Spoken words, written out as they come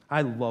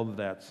I love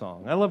that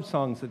song. I love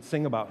songs that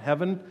sing about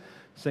heaven,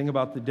 sing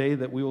about the day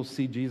that we will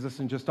see Jesus,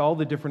 and just all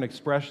the different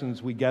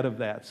expressions we get of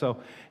that. So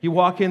you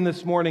walk in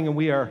this morning, and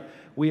we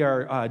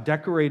are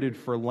decorated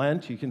for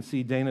Lent. You can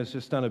see Dana's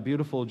just done a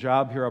beautiful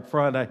job here up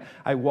front.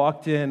 I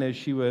walked in as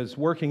she was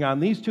working on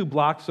these 2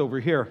 blocks over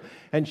here,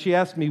 and she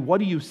asked me, "What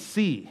do you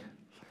see?"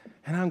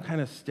 And I'm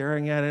kind of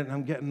staring at it, and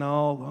I'm getting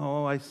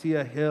I see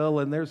a hill,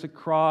 and there's a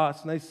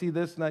cross, and I see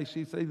this, and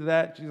she says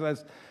that. She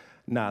says,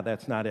 "Nah,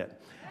 that's not it."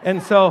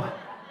 And so,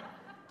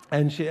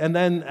 and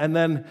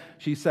then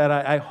she said,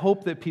 I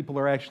hope that people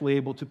are actually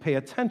able to pay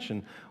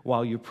attention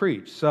while you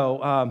preach.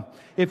 So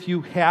if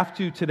you have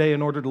to today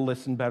in order to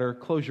listen better,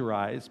 close your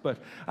eyes. But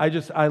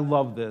I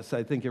love this.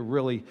 I think it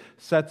really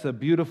sets a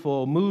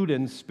beautiful mood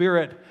and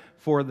spirit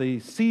for the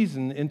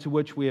season into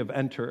which we have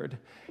entered.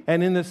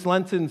 And in this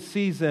Lenten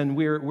season,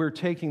 we're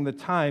taking the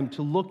time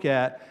to look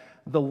at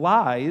the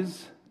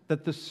lies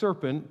that the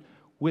serpent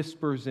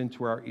whispers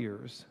into our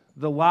ears.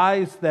 The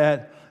lies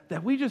that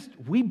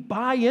we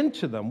buy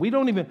into them. We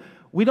don't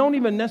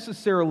even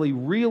necessarily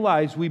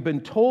realize we've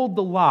been told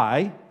the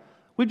lie.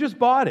 We just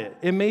bought it.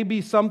 It may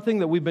be something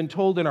that we've been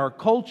told in our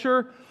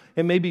culture.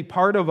 It may be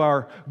part of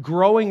our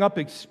growing up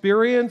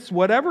experience.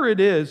 Whatever it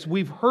is,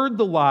 we've heard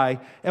the lie,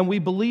 and we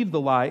believe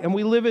the lie, and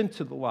we live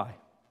into the lie.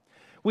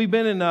 We've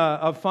been in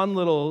a fun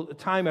little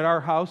time at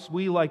our house.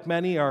 We, like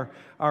many, are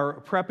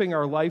prepping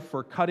our life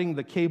for cutting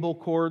the cable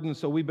cord, and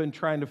so we've been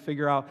trying to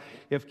figure out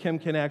if Kim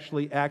can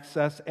actually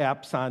access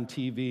apps on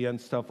TV and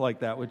stuff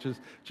like that, which is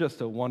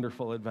just a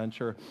wonderful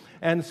adventure.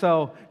 And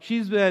so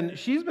she's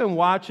been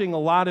watching a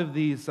lot of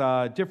these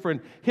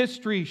different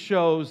history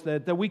shows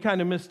that we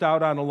kind of missed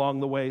out on along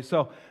the way.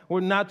 So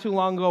not too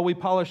long ago, we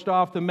polished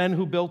off The Men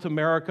Who Built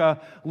America,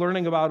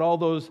 learning about all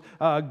those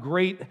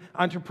great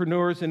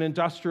entrepreneurs and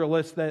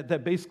industrialists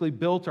that basically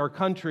built our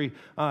country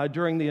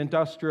during the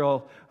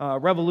Industrial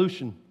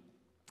Revolution.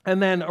 And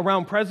then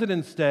around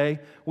President's Day,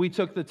 we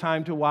took the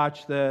time to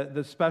watch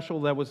the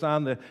special that was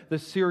on the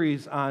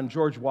series on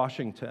George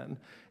Washington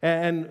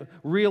and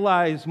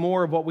realize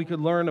more of what we could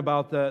learn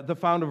about the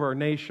founder of our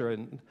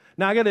nation.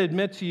 Now, I got to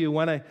admit to you,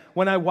 when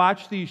I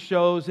watch these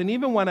shows, and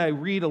even when I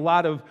read a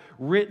lot of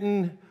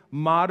written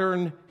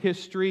modern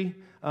history,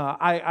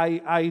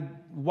 I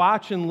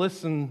watch and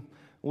listen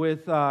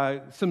with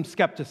some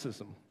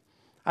skepticism.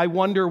 I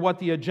wonder what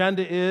the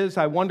agenda is.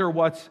 I wonder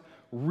what's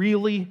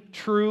really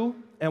true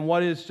and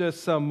what is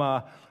just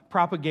some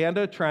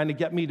propaganda trying to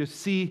get me to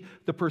see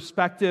the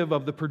perspective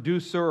of the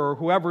producer or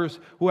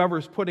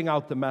whoever's putting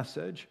out the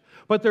message.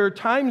 But there are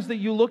times that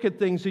you look at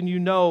things and you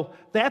know,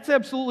 that's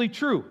absolutely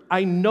true.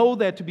 I know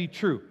that to be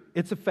true.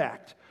 It's a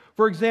fact.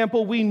 For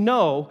example, we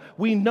know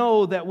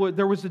that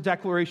there was a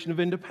Declaration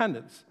of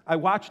Independence. I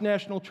watch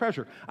National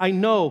Treasure. I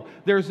know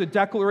there's a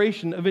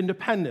Declaration of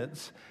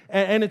Independence,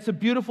 and it's a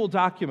beautiful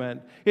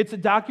document. It's a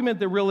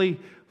document that really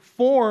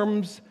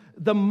forms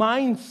the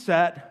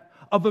mindset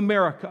of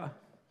America.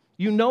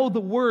 You know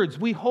the words.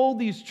 We hold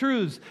these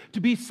truths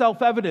to be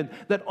self-evident,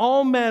 that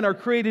all men are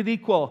created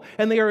equal,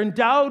 and they are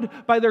endowed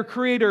by their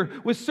Creator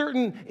with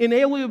certain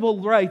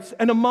inalienable rights,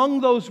 and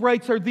among those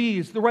rights are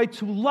these: the right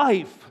to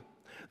life,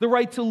 the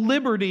right to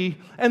liberty,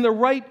 and the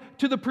right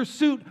to the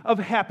pursuit of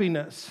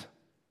happiness.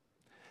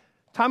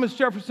 Thomas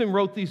Jefferson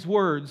wrote these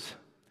words,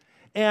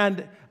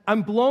 and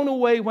I'm blown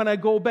away when I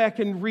go back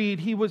and read.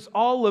 He was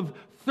all of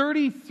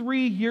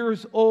 33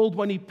 years old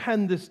when he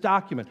penned this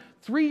document.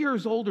 3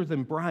 years older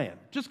than Brian.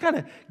 Just kind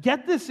of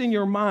get this in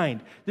your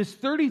mind. This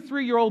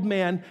 33-year-old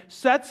man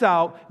sets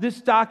out this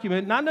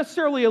document, not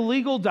necessarily a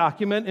legal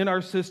document in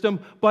our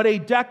system, but a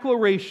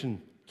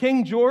declaration.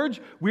 King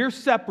George, we're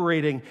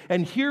separating,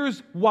 and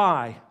here's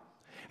why.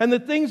 And the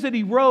things that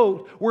he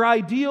wrote were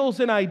ideals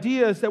and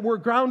ideas that were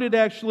grounded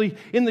actually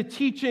in the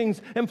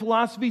teachings and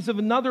philosophies of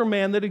another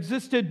man that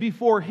existed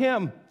before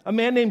him, a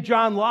man named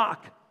John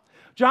Locke.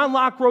 John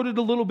Locke wrote it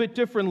a little bit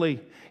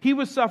differently. He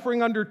was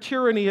suffering under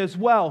tyranny as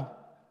well.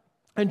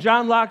 And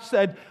John Locke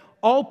said,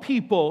 all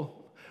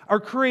people are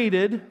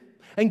created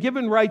and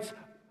given rights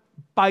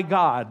by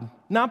God.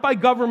 Not by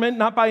government,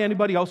 not by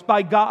anybody else,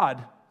 by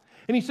God.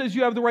 And he says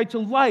you have the right to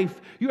life,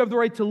 you have the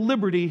right to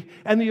liberty,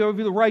 and you have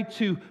the right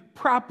to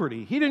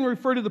property. He didn't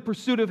refer to the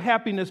pursuit of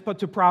happiness, but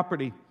to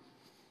property.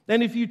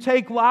 And if you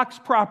take Locke's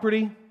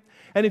property,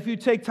 and if you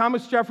take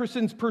Thomas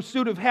Jefferson's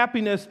pursuit of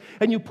happiness,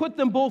 and you put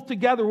them both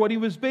together, what he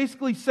was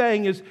basically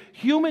saying is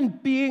human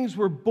beings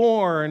were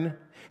born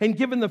and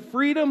given the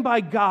freedom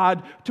by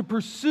God to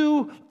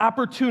pursue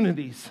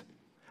opportunities.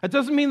 That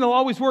doesn't mean they'll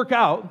always work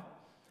out. In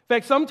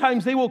fact,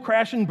 sometimes they will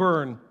crash and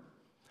burn.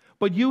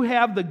 But you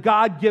have the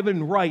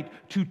God-given right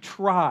to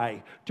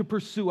try to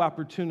pursue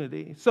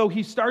opportunity. So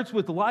he starts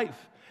with life,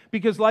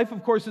 because life,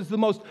 of course, is the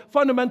most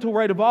fundamental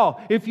right of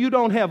all. If you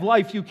don't have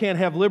life, you can't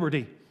have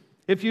liberty.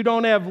 If you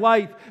don't have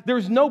life,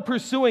 there's no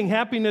pursuing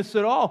happiness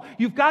at all.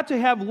 You've got to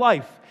have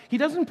life. He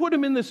doesn't put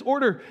them in this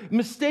order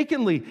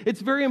mistakenly.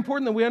 It's very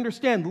important that we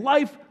understand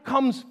life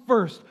comes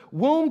first.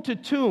 Womb to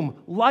tomb,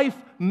 life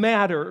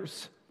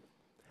matters.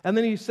 And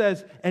then he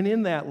says, and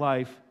in that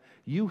life,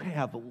 you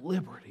have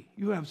liberty.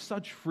 You have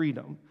such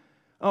freedom.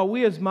 Oh,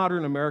 we as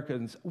modern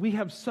Americans, we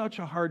have such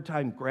a hard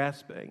time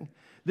grasping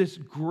this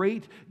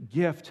great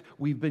gift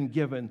we've been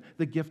given,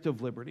 the gift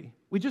of liberty.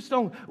 We just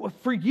don't,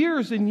 for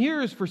years and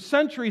years, for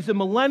centuries and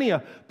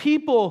millennia,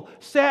 people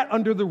sat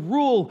under the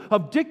rule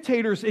of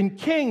dictators and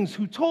kings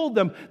who told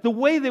them the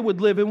way they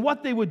would live and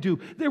what they would do.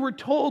 They were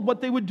told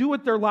what they would do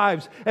with their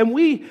lives. And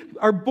we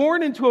are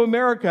born into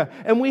America,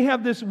 and we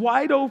have this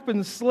wide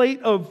open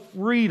slate of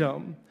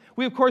freedom.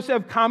 We, of course,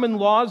 have common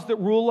laws that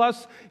rule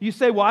us. You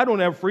say, well, I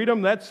don't have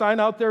freedom. That sign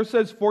out there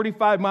says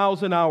 45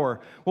 miles an hour.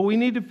 Well, we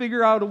need to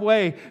figure out a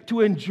way to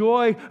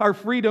enjoy our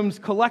freedoms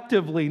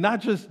collectively, not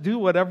just do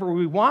whatever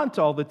we want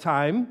all the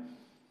time,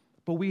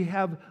 but we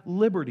have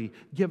liberty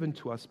given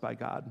to us by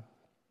God.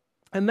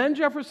 And then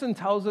Jefferson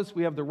tells us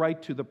we have the right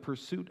to the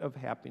pursuit of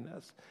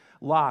happiness.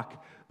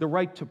 Locke, the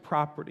right to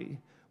property,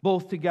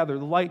 both together,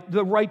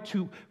 the right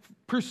to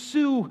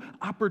pursue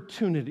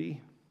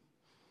opportunity.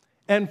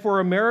 And for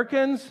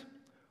Americans,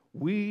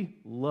 we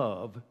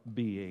love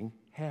being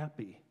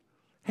happy.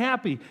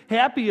 Happy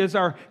is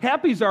our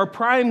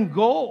prime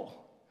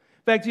goal.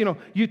 In fact,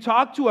 you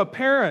talk to a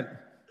parent,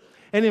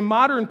 and in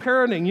modern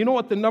parenting, you know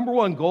what the number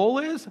one goal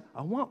is?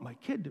 I want my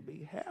kid to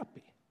be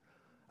happy.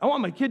 I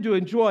want my kid to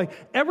enjoy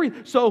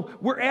so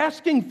we're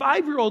asking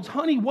 5-year-olds,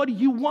 honey, what do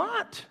you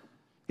want?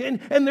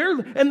 And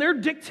they're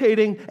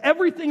dictating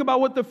everything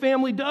about what the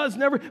family does,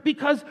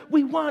 because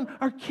we want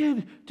our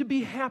kid to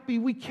be happy.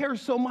 We care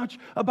so much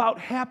about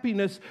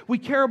happiness. We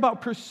care about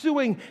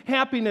pursuing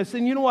happiness.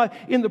 And you know what?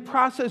 In the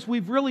process,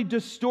 we've really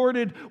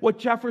distorted what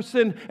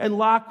Jefferson and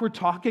Locke were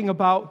talking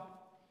about.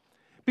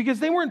 Because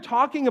they weren't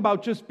talking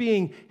about just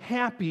being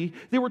happy.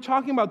 They were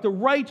talking about the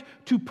right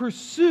to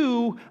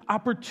pursue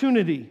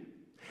opportunity.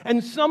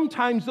 And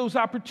sometimes those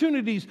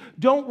opportunities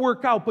don't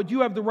work out, but you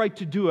have the right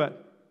to do it.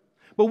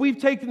 But we've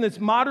taken this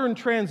modern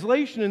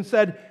translation and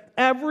said,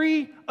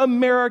 every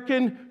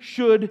American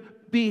should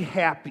be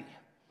happy.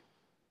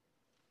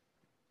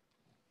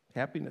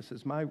 Happiness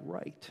is my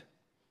right.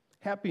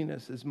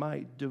 Happiness is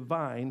my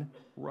divine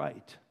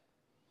right.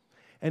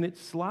 And it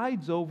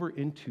slides over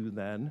into,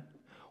 then,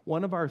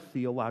 one of our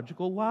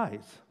theological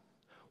lies.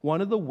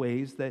 One of the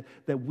ways that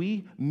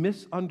we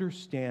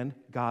misunderstand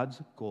God's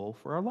goal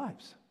for our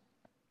lives.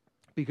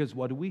 Because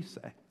what do we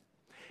say?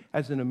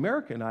 As an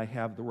American, I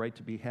have the right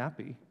to be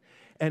happy.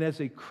 And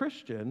as a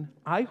Christian,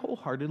 I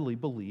wholeheartedly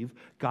believe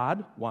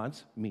God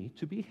wants me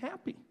to be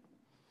happy.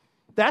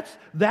 That's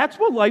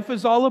what life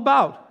is all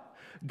about.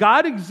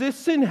 God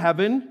exists in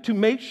heaven to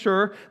make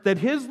sure that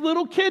his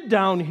little kid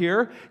down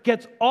here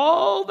gets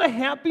all the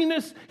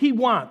happiness he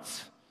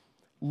wants.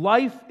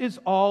 Life is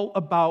all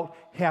about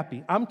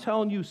happy. I'm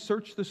telling you,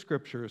 search the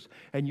scriptures,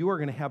 and you are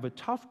going to have a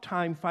tough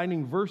time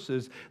finding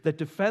verses that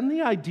defend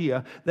the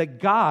idea that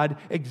God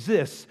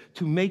exists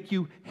to make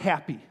you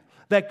happy.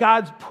 That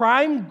God's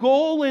prime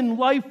goal in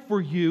life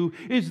for you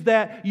is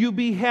that you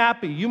be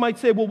happy. You might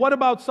say, well, what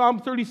about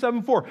Psalm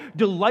 37:4?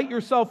 Delight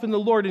yourself in the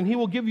Lord, and he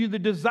will give you the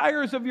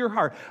desires of your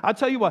heart. I'll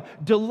tell you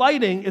what,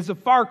 delighting is a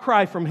far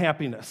cry from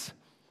happiness.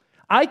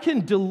 I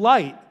can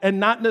delight and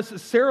not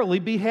necessarily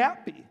be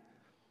happy.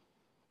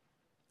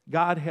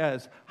 God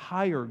has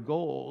higher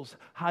goals,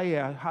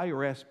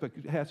 higher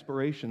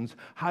aspirations,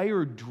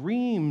 higher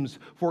dreams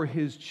for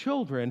his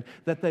children,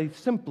 that they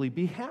simply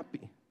be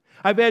happy.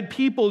 I've had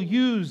people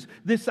use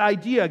this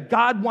idea,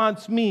 God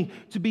wants me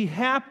to be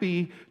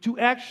happy, to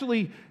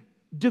actually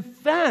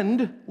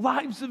defend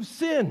lives of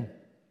sin.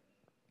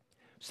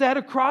 Sat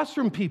across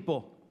from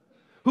people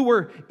who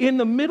were in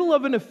the middle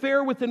of an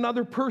affair with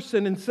another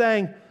person and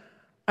saying,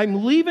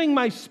 I'm leaving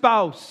my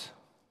spouse,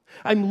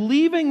 I'm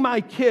leaving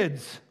my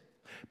kids,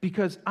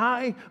 because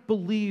I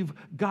believe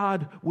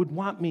God would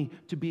want me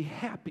to be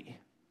happy.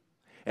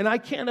 And I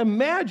can't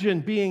imagine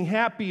being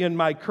happy in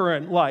my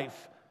current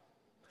life.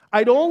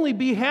 I'd only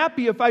be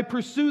happy if I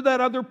pursue that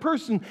other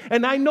person.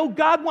 And I know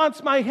God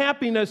wants my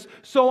happiness,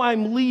 so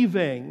I'm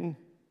leaving.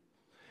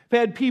 I've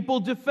had people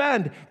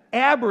defend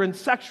aberrant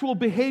sexual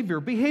behavior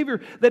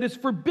that is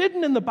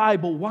forbidden in the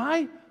Bible.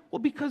 Why? Well,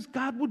 because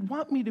God would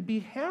want me to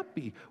be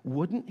happy,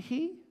 wouldn't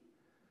he?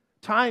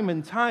 Time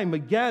and time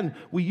again,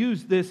 we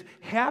use this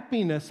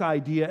happiness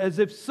idea as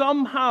if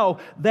somehow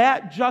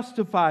that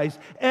justifies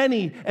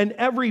any and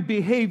every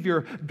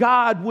behavior.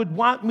 God would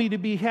want me to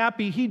be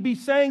happy. He'd be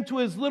saying to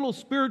his little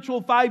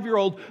spiritual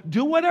 5-year-old,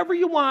 do whatever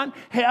you want,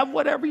 have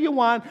whatever you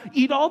want,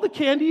 eat all the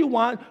candy you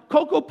want,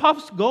 Cocoa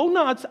Puffs, go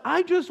nuts.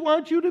 I just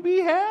want you to be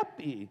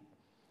happy.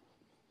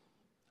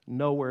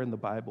 Nowhere in the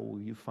Bible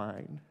will you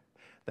find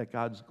that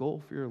God's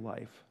goal for your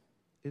life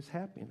is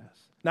happiness.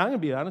 Now, I'm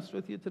going to be honest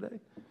with you today.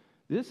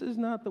 This is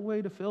not the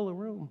way to fill a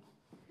room.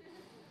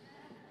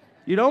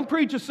 You don't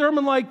preach a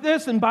sermon like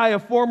this and buy a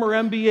former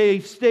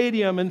NBA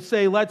stadium and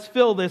say, let's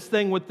fill this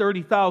thing with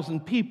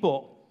 30,000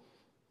 people.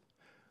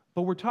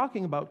 But we're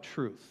talking about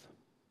truth.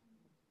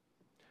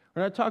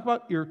 We're not talking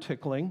about ear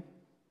tickling.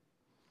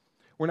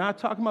 We're not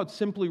talking about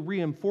simply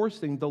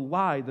reinforcing the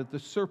lie that the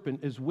serpent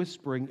is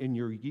whispering in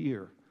your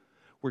ear.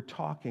 We're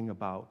talking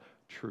about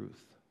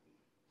truth.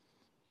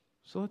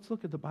 So let's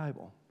look at the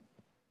Bible.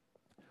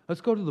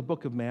 Let's go to the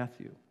book of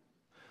Matthew.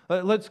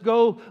 Let's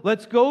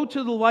go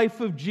to the life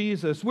of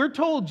Jesus. We're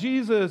told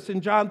Jesus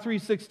in John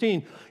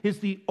 3:16 is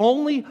the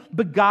only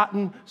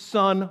begotten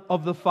Son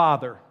of the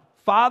Father.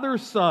 Father,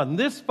 Son.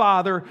 This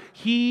Father,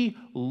 He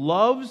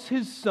loves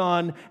His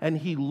Son and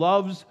He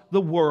loves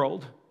the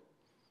world.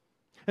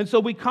 And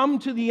so we come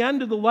to the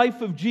end of the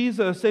life of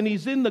Jesus, and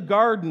He's in the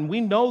garden.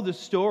 We know the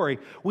story.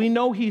 We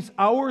know He's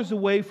hours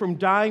away from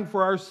dying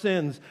for our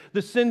sins,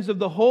 the sins of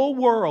the whole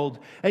world.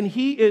 And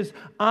He is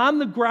on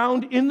the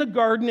ground in the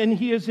garden, and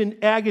He is in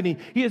agony.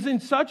 He is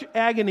in such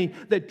agony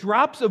that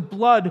drops of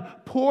blood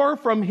pour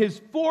from His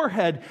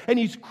forehead, and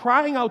He's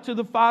crying out to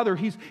the Father.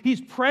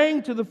 He's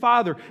praying to the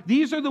Father.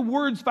 These are the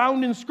words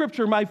found in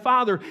Scripture. My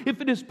Father,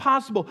 if it is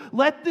possible,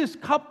 let this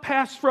cup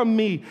pass from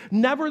me.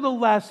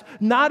 Nevertheless,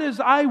 not as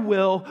I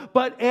will,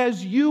 but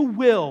as you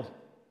will.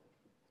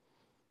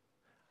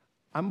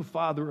 I'm a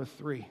father of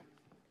 3.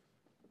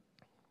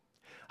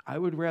 I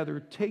would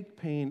rather take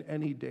pain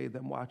any day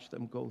than watch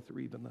them go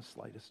through even the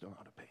slightest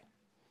amount of pain.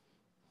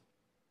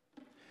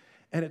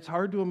 And it's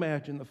hard to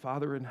imagine the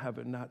Father in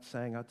heaven not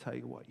saying, I'll tell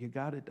you what, you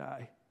got to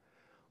die.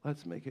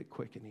 Let's make it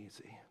quick and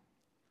easy.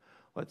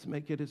 Let's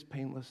make it as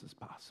painless as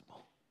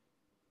possible.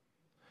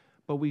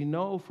 But we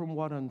know from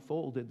what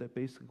unfolded that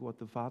basically what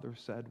the Father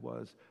said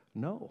was,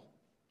 no.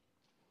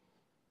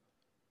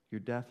 Your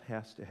death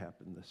has to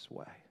happen this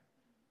way.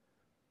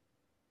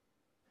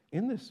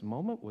 In this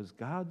moment, was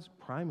God's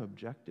prime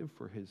objective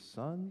for His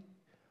Son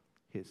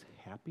His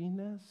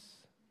happiness?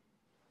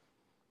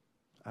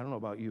 I don't know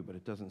about you, but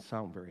it doesn't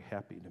sound very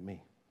happy to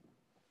me.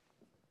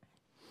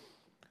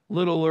 A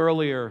little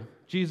earlier,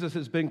 Jesus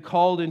has been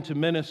called into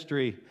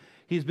ministry.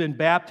 He's been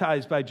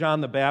baptized by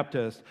John the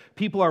Baptist.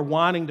 People are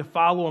wanting to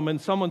follow Him,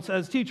 and someone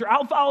says, Teacher,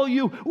 I'll follow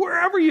you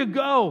wherever you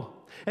go.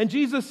 And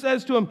Jesus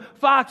says to him,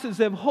 foxes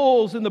have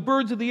holes and the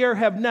birds of the air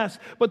have nests,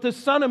 but the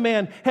Son of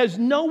Man has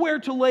nowhere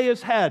to lay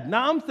His head.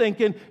 Now I'm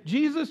thinking,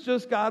 Jesus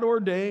just got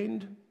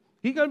ordained.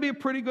 He's going to be a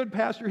pretty good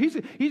pastor. He's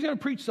going to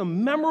preach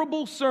some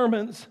memorable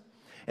sermons.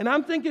 And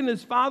I'm thinking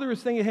His Father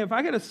is thinking, hey, if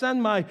I got to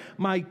send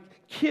my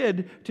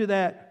kid to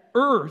that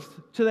earth,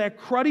 to that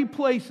cruddy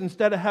place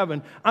instead of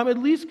heaven, I'm at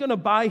least going to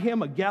buy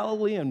him a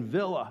Galilean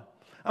villa.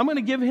 I'm going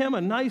to give him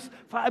a nice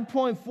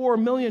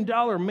 $5.4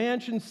 million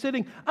mansion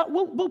sitting.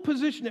 We'll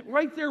position it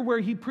right there where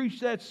he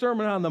preached that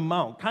Sermon on the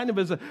Mount, kind of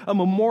as a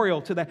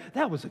memorial to that.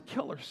 That was a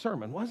killer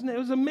sermon, wasn't it? It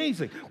was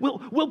amazing.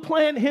 We'll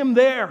plant him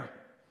there.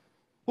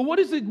 Well,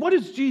 what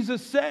does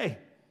Jesus say?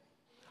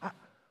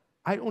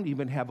 I don't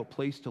even have a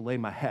place to lay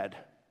my head.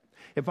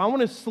 If I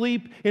want to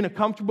sleep in a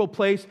comfortable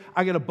place,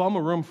 I got to bum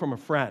a room from a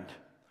friend.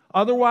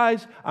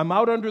 Otherwise, I'm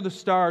out under the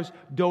stars,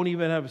 don't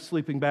even have a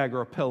sleeping bag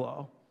or a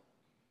pillow.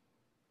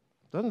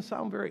 Doesn't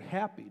sound very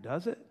happy,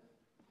 does it?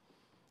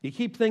 You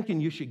keep thinking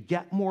you should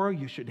get more,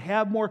 you should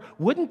have more.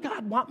 Wouldn't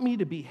God want me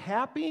to be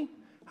happy?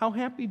 How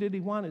happy did He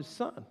want His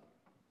Son?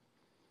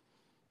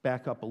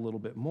 Back up a little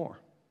bit more.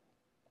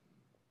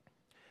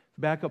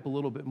 Back up a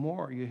little bit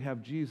more, you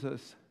have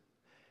Jesus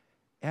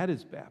at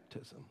His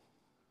baptism.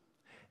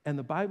 And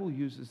the Bible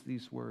uses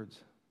these words.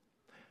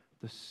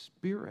 The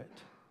Spirit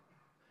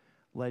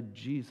led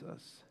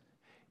Jesus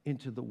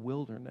into the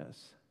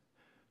wilderness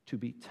to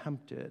be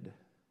tempted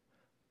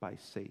by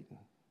Satan.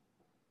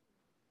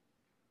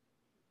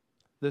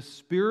 The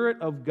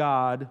Spirit of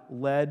God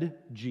led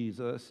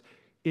Jesus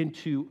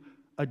into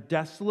a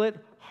desolate,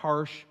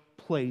 harsh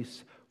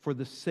place for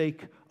the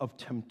sake of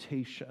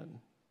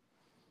temptation.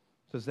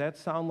 Does that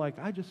sound like,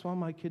 I just want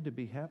my kid to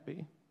be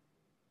happy?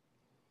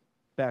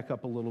 Back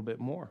up a little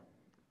bit more.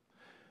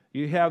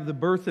 You have the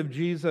birth of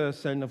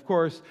Jesus, and of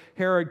course,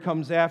 Herod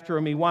comes after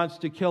him. He wants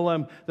to kill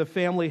him. The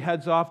family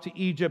heads off to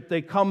Egypt.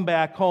 They come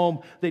back home.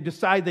 They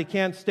decide they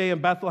can't stay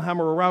in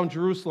Bethlehem or around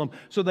Jerusalem,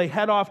 so they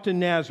head off to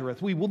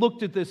Nazareth. We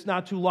looked at this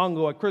not too long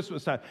ago at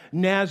Christmas time.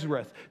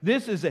 Nazareth.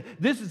 This is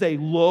a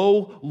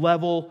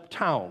low-level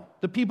town.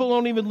 The people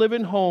don't even live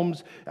in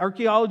homes.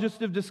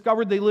 Archaeologists have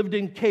discovered they lived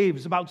in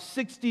caves, about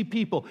 60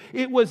 people.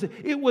 It was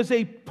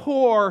a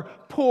poor,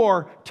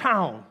 poor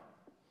town.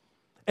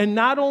 And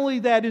not only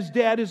that, his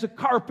dad is a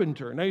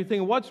carpenter. Now you're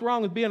thinking, what's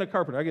wrong with being a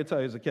carpenter? I got to tell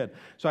you, as a kid.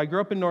 So I grew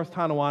up in North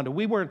Tonawanda.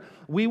 We weren't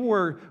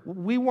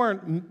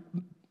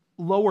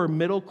lower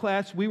middle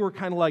class. We were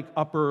kind of like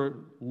upper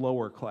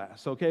lower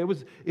class. Okay, it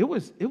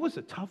was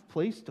a tough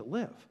place to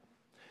live.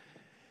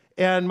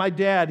 And my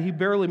dad, he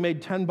barely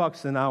made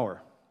 $10 an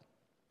hour.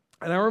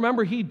 And I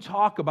remember he'd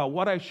talk about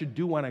what I should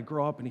do when I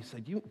grow up. And he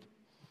said, you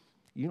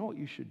know what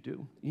you should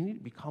do? You need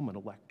to become an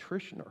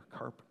electrician or a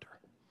carpenter.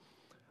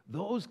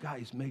 Those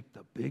guys make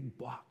the big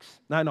bucks.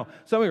 Now, I know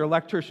some of your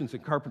electricians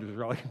and carpenters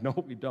are like, no,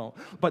 we don't.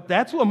 But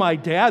that's what my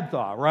dad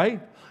thought,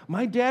 right?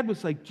 My dad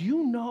was like, do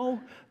you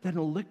know that an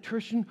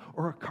electrician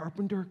or a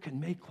carpenter can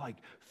make like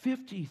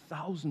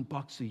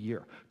 $50,000 a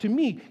year? To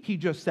me, he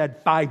just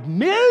said $5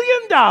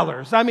 million.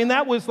 I mean,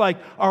 that was like,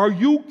 are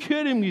you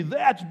kidding me?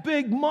 That's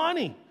big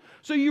money.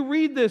 So you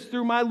read this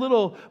through my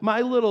little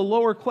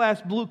lower class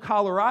blue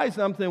collar eyes,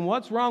 and I'm thinking,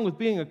 what's wrong with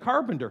being a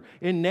carpenter?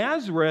 In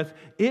Nazareth,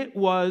 it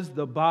was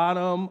the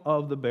bottom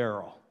of the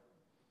barrel.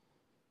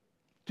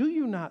 Do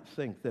you not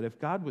think that if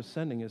God was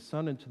sending his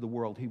son into the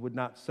world, he would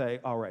not say,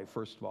 all right,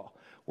 first of all,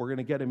 we're going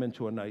to get him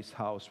into a nice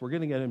house. We're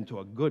going to get him to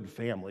a good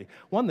family,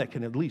 one that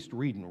can at least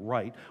read and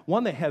write,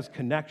 one that has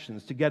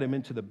connections to get him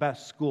into the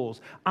best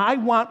schools. I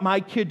want my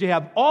kid to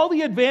have all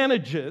the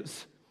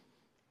advantages.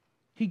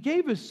 He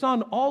gave his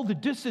son all the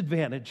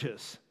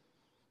disadvantages.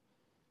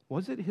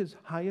 Was it his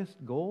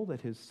highest goal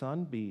that his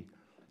son be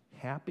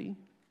happy?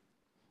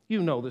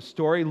 You know the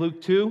story,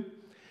 Luke 2.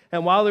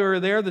 And while they were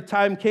there, the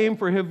time came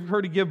for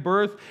her to give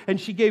birth, and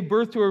she gave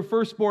birth to her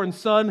firstborn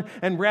son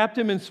and wrapped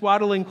him in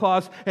swaddling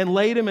cloths and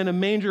laid him in a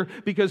manger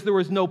because there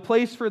was no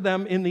place for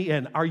them in the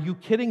inn. Are you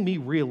kidding me,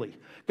 really?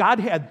 God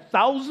had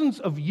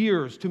thousands of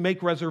years to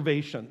make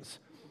reservations.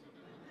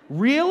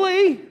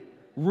 Really?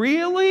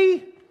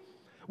 Really?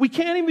 We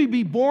can't even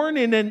be born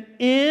in an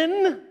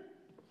inn?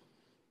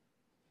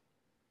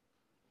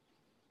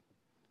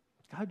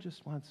 God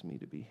just wants me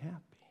to be happy.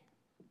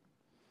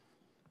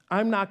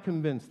 I'm not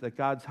convinced that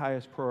God's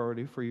highest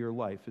priority for your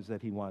life is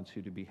that he wants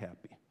you to be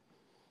happy.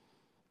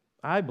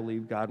 I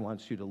believe God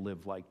wants you to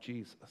live like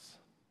Jesus.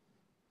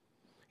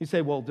 You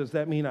say, well, does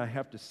that mean I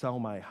have to sell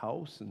my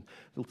house and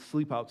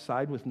sleep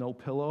outside with no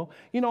pillow?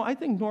 You know, I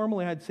think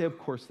normally I'd say, of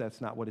course, that's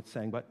not what it's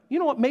saying. But you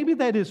know what? Maybe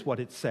that is what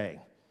it's saying.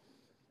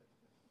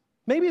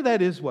 Maybe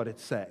that is what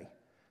it's saying.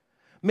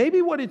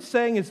 Maybe what it's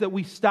saying is that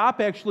we stop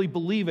actually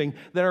believing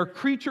that our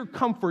creature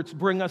comforts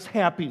bring us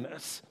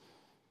happiness.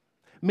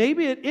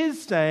 Maybe it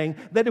is saying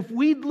that if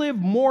we'd live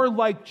more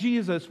like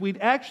Jesus, we'd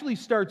actually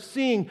start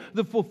seeing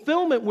the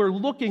fulfillment we're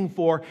looking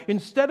for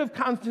instead of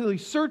constantly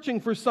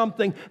searching for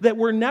something that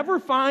we're never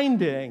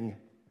finding.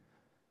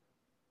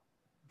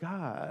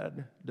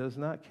 God does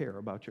not care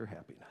about your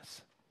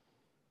happiness.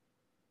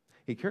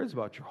 He cares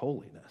about your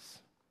holiness.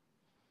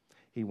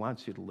 He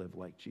wants you to live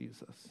like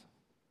Jesus.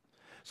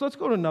 So let's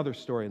go to another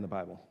story in the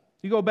Bible.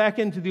 You go back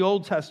into the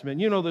Old Testament.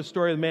 You know the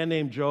story of a man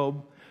named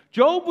Job.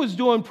 Job was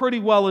doing pretty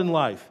well in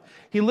life.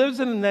 He lives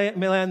in a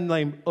land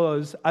named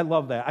Uz. I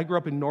love that. I grew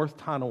up in North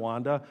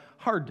Tonawanda.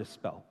 Hard to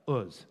spell.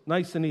 Uz.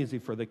 Nice and easy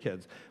for the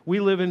kids. We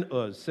live in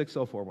Uz,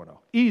 60410.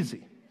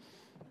 Easy.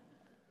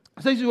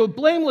 It says he was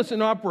blameless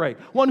and upright,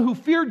 one who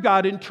feared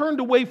God and turned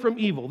away from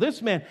evil.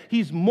 This man,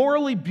 he's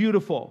morally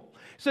beautiful.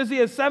 It says he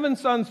has 7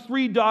 sons,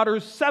 3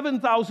 daughters,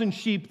 7,000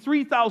 sheep,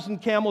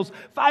 3,000 camels,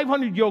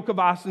 500 yoke of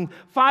oxen,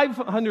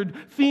 500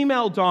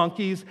 female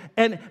donkeys,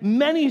 and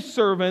many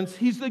servants.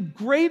 He's the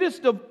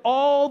greatest of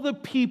all the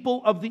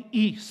people of the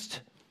East.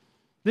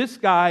 This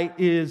guy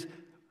is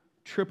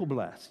triple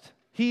blessed.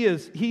 He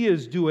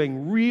is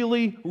doing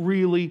really,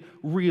 really,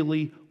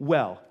 really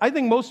well. I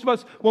think most of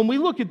us, when we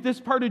look at this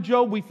part of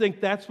Job, we think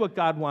that's what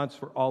God wants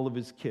for all of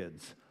his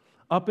kids,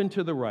 up and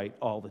to the right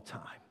all the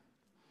time.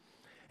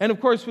 And of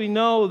course, we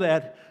know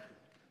that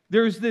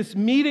there's this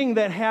meeting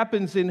that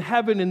happens in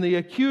heaven, and the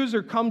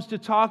accuser comes to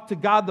talk to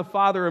God the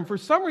Father. And for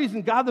some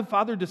reason, God the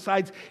Father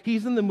decides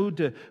he's in the mood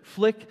to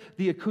flick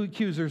the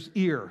accuser's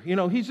ear. You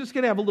know, he's just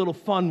going to have a little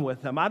fun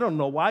with him. I don't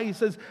know why. He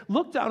says,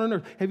 look down on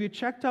earth. Have you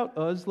checked out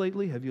Uz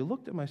lately? Have you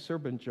looked at my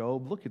servant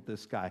Job? Look at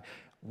this guy.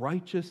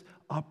 Righteous,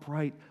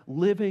 upright,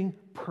 living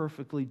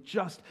perfectly,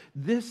 just.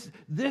 This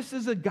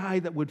is a guy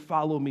that would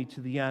follow me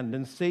to the end.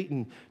 And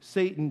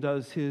Satan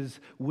does his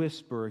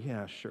whisper.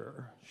 Yeah,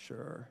 sure.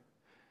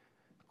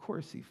 Of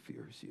course he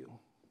fears you.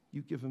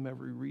 You give him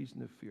every reason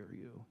to fear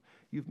you.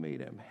 You've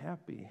made him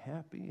happy.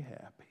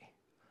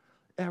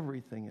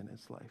 Everything in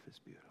his life is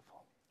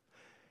beautiful.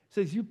 It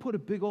says you put a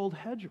big old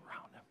hedge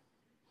around him.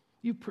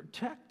 You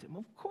protect him.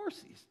 Of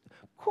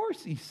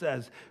course he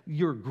says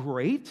you're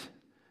great.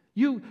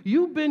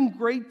 You've been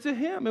great to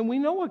him. And we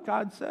know what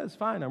God says.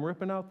 Fine, I'm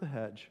ripping out the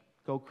hedge.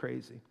 Go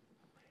crazy.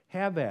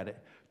 Have at it.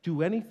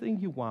 Do anything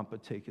you want,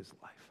 but take his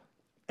life.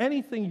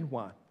 Anything you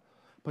want,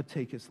 but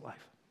take his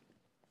life.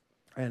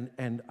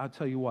 And I'll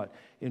tell you what,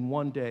 in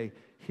one day,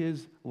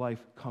 his life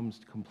comes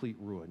to complete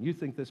ruin. You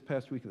think this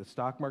past week the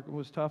stock market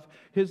was tough?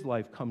 His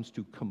life comes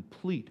to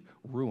complete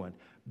ruin.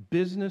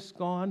 Business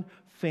gone,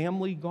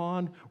 family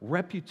gone,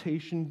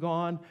 reputation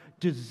gone,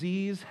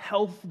 disease,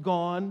 health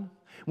gone.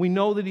 We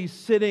know that he's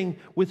sitting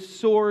with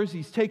sores.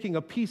 He's taking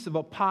a piece of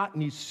a pot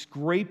and he's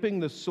scraping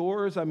the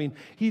sores. I mean,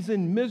 he's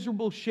in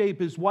miserable shape.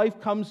 His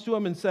wife comes to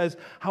him and says,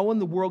 how in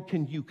the world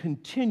can you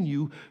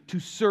continue to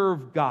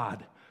serve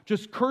God?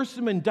 Just curse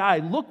him and die.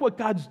 Look what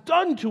God's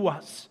done to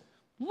us.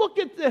 Look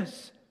at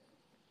this.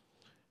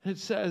 And it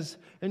says,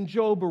 and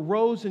Job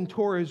arose and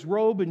tore his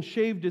robe and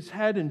shaved his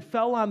head and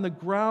fell on the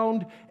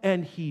ground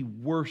and he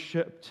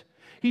worshiped.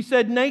 He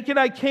said, naked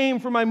I came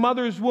from my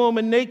mother's womb,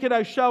 and naked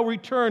I shall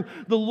return.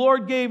 The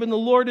Lord gave, and the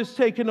Lord has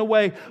taken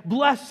away.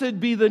 Blessed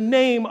be the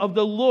name of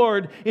the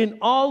Lord. In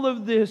all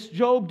of this,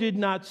 Job did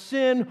not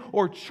sin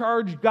or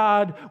charge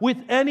God with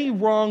any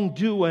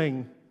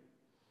wrongdoing.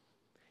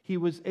 He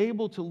was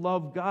able to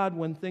love God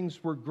when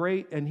things were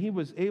great, and he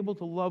was able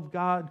to love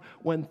God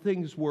when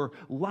things were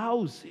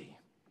lousy.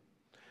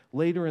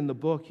 Later in the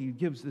book, he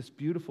gives this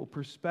beautiful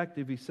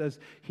perspective. He says,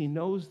 he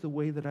knows the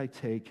way that I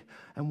take,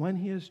 and when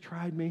he has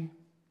tried me,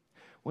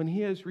 when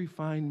he has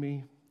refined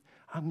me,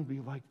 I'm going to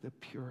be like the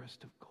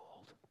purest of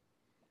gold.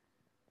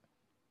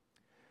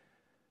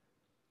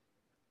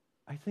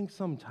 I think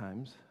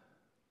sometimes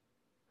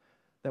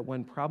that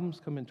when problems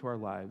come into our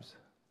lives,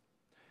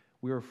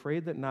 we're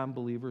afraid that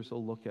non-believers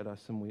will look at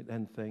us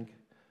and think,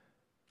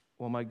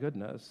 well, my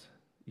goodness,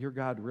 your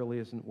God really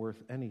isn't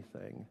worth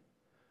anything.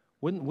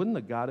 Wouldn't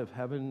the God of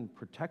heaven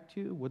protect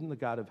you? Wouldn't the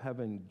God of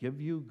heaven give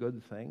you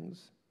good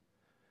things?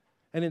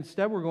 And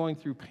instead we're going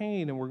through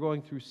pain and we're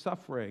going through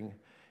suffering,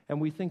 and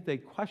we think they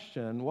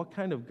question, what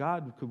kind of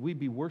God could we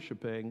be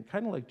worshiping?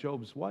 Kind of like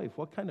Job's wife,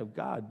 what kind of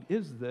God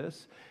is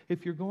this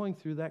if you're going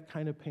through that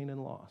kind of pain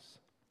and loss?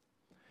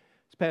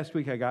 This past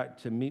week I got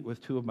to meet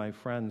with two of my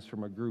friends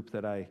from a group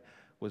that I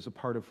was a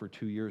part of for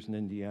 2 years in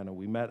Indiana.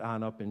 We met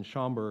on up in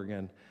Schaumburg,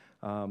 and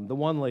the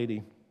one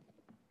lady,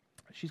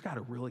 she's got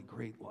a really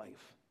great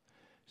life.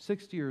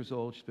 60 years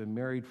old. She's been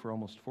married for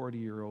almost 40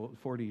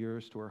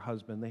 years to her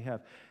husband.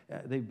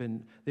 They've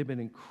been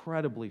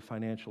incredibly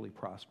financially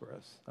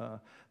prosperous.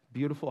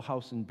 Beautiful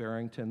house in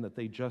Barrington that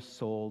they just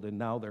sold, and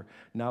now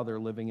they're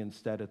living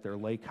instead at their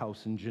lake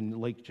house in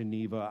Lake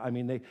Geneva. I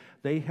mean,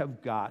 they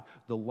have got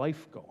the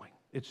life going.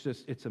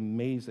 It's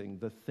amazing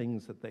the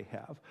things that they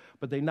have.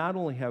 But they not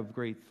only have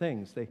great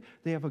things,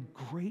 they have a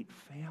great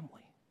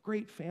family.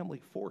 Great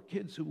family, 4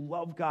 kids who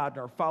love God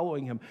and are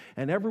following Him.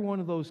 And every one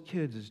of those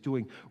kids is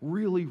doing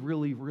really,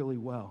 really, really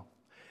well.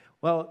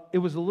 Well, it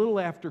was a little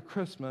after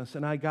Christmas,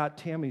 and I got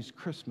Tammy's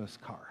Christmas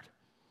card.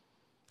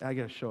 I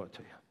got to show it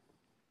to you.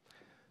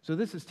 So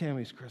this is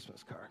Tammy's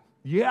Christmas card.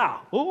 Yeah.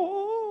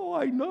 Oh,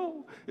 I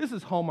know. This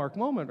is Hallmark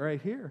moment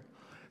right here.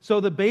 So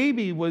the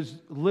baby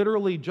was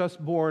literally just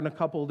born a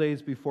couple of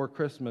days before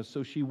Christmas,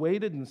 so she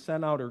waited and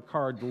sent out her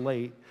card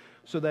late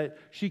so that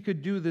she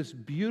could do this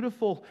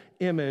beautiful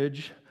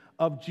image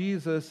of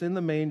Jesus in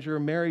the manger,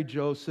 Mary,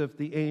 Joseph,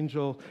 the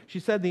angel.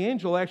 She said the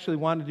angel actually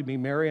wanted to be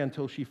Mary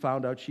until she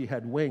found out she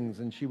had wings,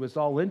 and she was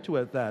all into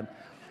it then.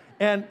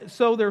 And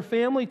so their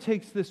family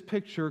takes this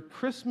picture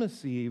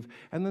Christmas Eve,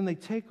 and then they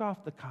take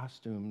off the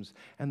costumes,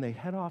 and they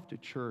head off to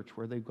church,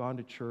 where they've gone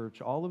to church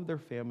all of their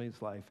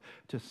family's life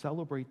to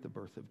celebrate the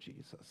birth of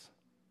Jesus.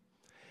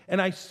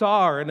 And I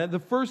saw her, and the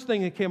first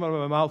thing that came out of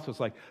my mouth was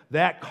like,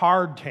 that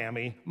card,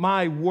 Tammy,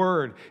 my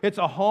word. It's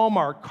a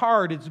Hallmark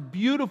card. It's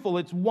beautiful.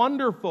 It's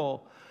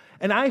wonderful.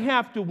 And I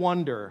have to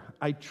wonder,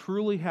 I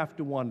truly have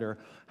to wonder,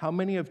 how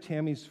many of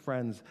Tammy's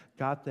friends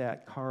got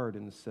that card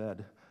and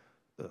said,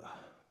 ugh,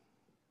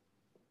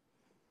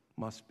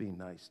 must be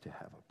nice to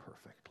have a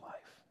perfect life.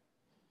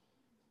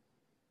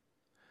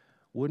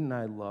 Wouldn't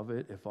I love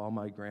it if all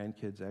my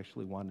grandkids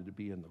actually wanted to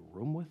be in the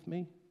room with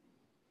me,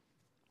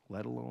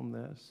 let alone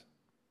this?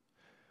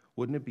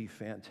 Wouldn't it be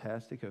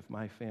fantastic if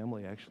my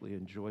family actually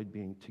enjoyed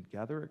being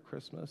together at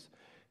Christmas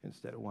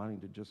instead of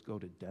wanting to just go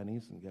to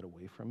Denny's and get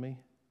away from me?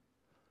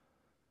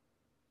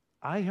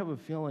 I have a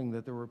feeling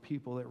that there were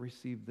people that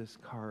received this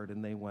card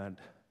and they went,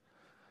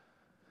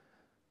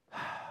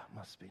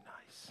 must be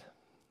nice.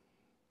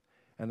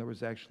 And there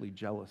was actually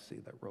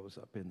jealousy that rose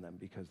up in them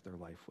because their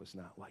life was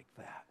not like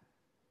that.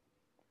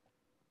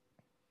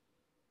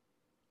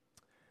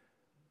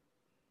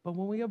 But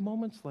when we have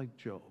moments like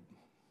Job,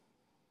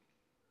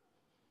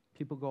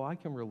 people go, I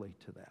can relate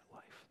to that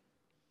life.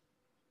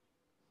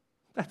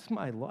 That's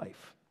my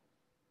life.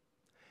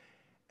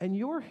 And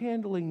you're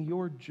handling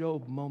your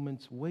Job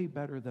moments way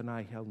better than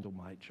I handle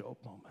my Job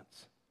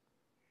moments.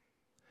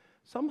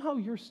 Somehow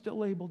you're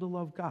still able to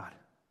love God.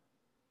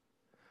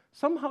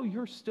 Somehow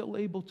you're still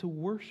able to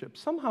worship.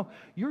 Somehow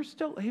you're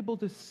still able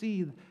to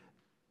see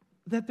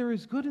that there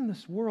is good in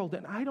this world,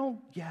 and I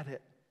don't get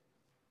it.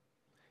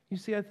 You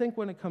see, I think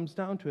when it comes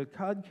down to it,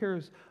 God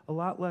cares a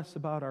lot less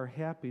about our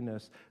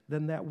happiness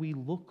than that we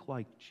look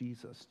like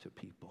Jesus to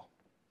people.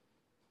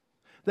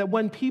 That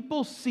when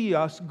people see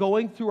us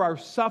going through our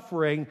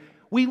suffering,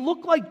 we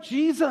look like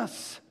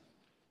Jesus.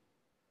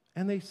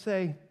 And they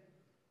say,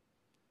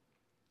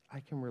 I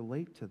can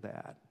relate to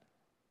that,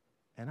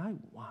 and I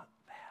want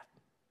that.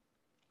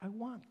 I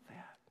want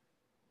that.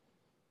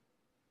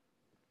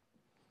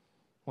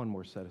 One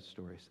more set of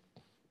stories.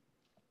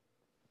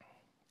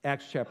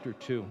 Acts chapter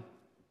 2.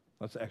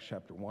 That's Acts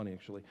chapter 1,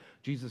 actually.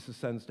 Jesus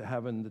ascends to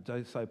heaven. The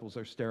disciples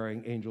are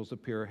staring. Angels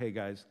appear. Hey,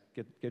 guys,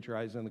 get your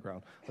eyes on the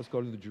ground. Let's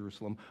go to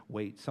Jerusalem.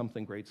 Wait,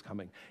 something great's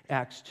coming.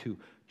 Acts 2,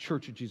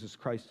 Church of Jesus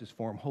Christ is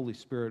formed. Holy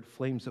Spirit,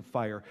 flames of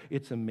fire.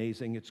 It's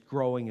amazing. It's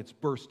growing. It's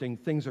bursting.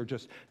 Things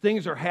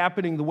are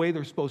happening the way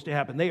they're supposed to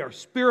happen. They are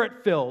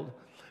Spirit-filled.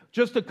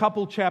 Just a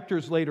couple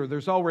chapters later,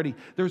 there's already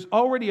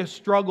a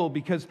struggle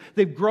because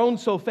they've grown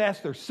so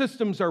fast, their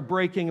systems are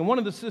breaking. And one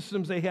of the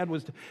systems they had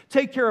was to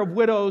take care of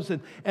widows,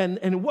 and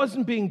it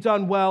wasn't being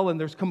done well, and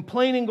there's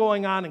complaining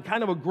going on and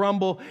kind of a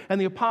grumble.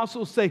 And the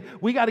apostles say,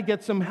 we got to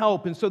get some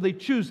help. And so they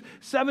choose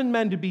 7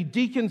 men to be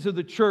deacons of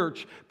the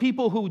church,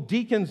 people who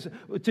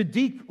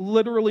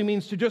literally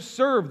means to just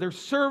serve. They're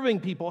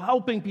serving people,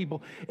 helping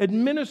people,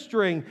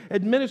 administering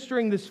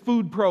this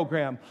food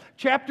program.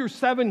 Chapter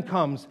 7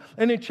 comes,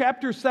 and in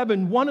chapter 7,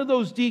 7, one of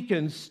those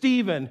deacons,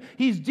 Stephen,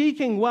 he's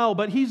deaconing well,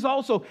 but he's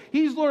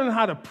learning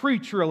how to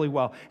preach really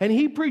well. And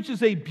he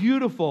preaches a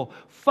beautiful,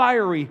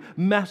 fiery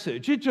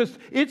message.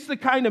 It's the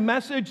kind of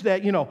message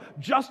that,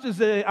 Just As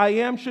I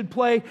Am should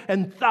play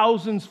and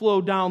thousands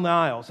flow down the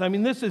aisles. I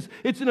mean,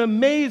 it's an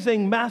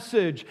amazing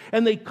message.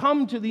 And they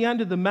come to the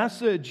end of the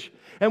message.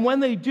 And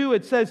when they do,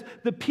 it says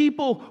the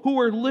people who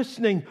were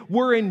listening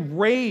were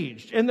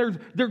enraged, and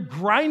they're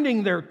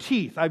grinding their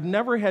teeth. I've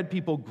never had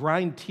people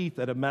grind teeth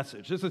at a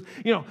message.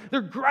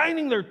 They're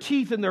grinding their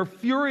teeth, and they're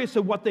furious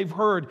at what they've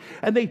heard.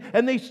 And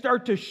they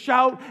start to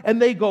shout,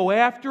 and they go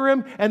after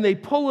him, and they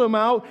pull him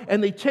out,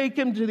 and they take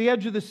him to the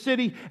edge of the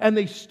city, and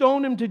they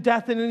stone him to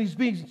death. And then he's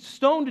being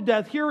stoned to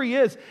death. Here he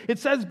is. It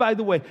says, by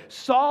the way,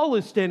 Saul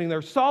is standing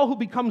there. Saul, who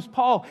becomes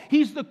Paul.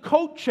 He's the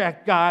coat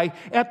check guy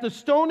at the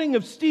stoning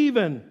of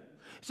Stephen.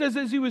 It says,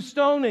 as he was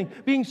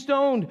being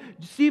stoned,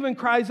 Stephen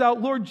cries out,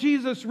 Lord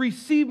Jesus,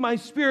 receive my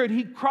spirit.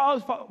 He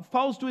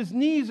falls to his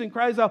knees and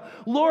cries out,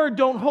 Lord,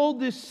 don't hold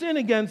this sin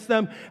against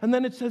them. And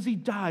then it says he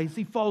dies.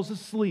 He falls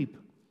asleep.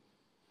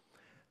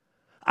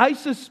 I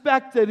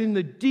suspect that in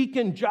the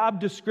deacon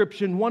job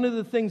description, one of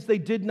the things they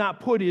did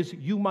not put is,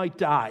 you might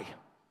die.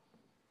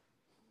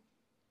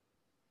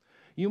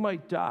 You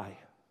might die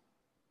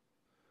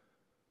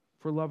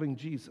for loving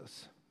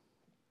Jesus.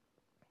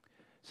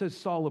 It says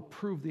Saul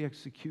approved the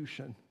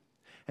execution,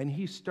 and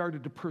he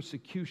started a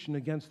persecution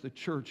against the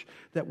church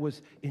that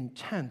was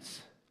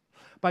intense.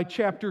 By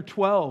chapter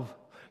 12,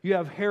 you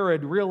have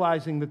Herod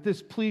realizing that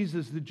this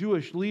pleases the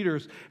Jewish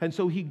leaders, and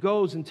so he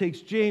goes and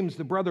takes James,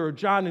 the brother of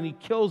John, and he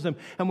kills him.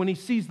 And when he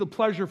sees the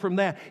pleasure from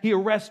that, he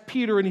arrests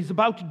Peter, and he's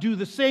about to do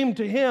the same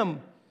to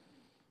him.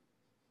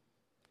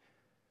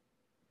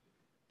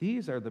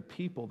 These are the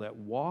people that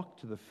walked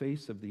to the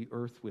face of the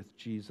earth with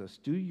Jesus.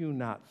 Do you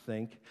not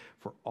think,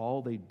 for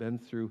all they'd been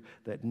through,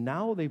 that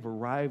now they've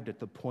arrived at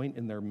the point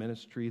in their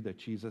ministry that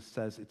Jesus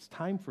says it's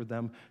time for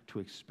them to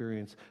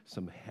experience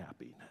some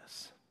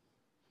happiness?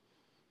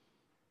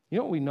 You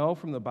know what we know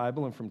from the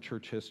Bible and from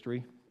church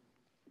history?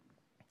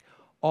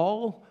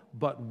 All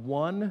but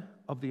one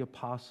of the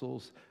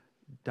apostles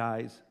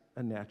dies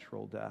a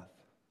natural death.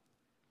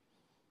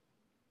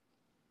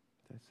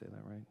 Did I say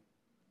that right?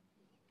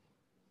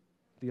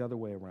 The other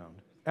way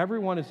around.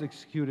 Everyone is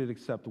executed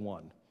except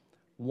one.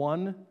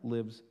 One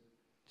lives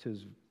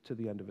to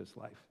the end of his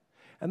life.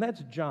 And that's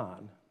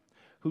John,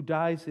 who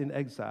dies in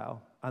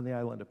exile on the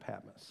island of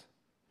Patmos.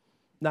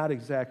 Not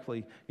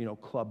exactly,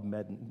 club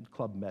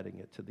medding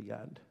it to the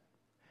end.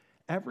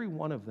 Every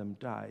one of them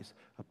dies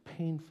a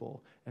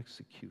painful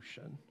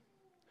execution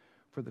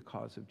for the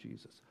cause of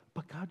Jesus.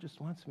 But God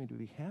just wants me to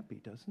be happy,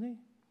 doesn't he?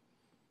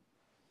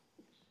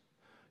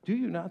 Do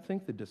you not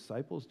think the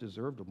disciples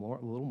deserved a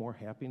little more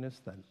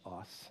happiness than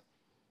us?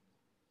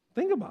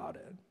 Think about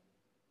it.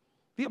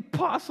 The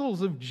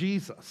apostles of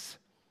Jesus.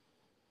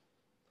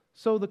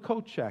 So the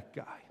coat check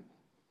guy,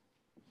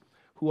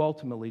 who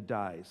ultimately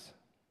dies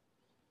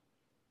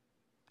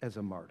as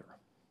a martyr.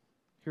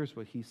 Here's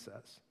what he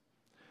says.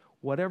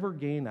 Whatever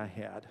gain I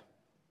had,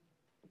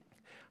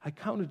 I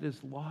counted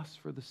as loss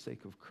for the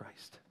sake of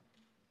Christ.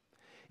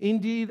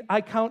 Indeed,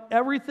 I count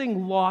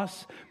everything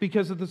loss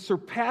because of the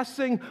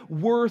surpassing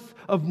worth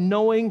of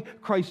knowing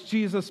Christ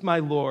Jesus my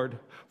Lord.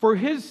 For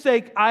his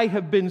sake, I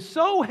have been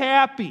so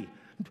happy.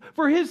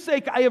 For his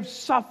sake, I have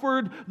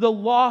suffered the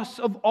loss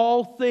of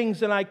all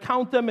things, and I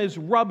count them as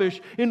rubbish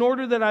in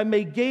order that I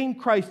may gain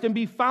Christ and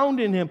be found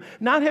in him,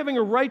 not having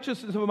a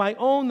righteousness of my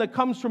own that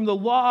comes from the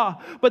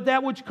law, but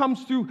that which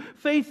comes through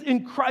faith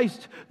in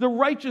Christ, the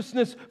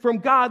righteousness from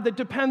God that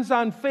depends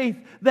on faith,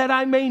 that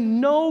I may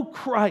know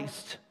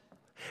Christ,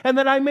 and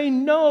that I may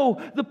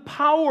know the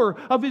power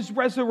of his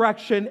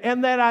resurrection,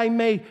 and that I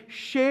may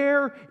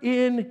share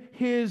in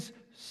his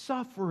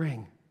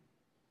suffering,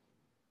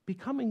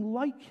 becoming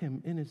like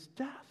him in his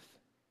death,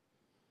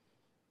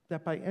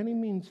 that by any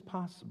means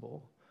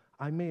possible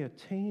I may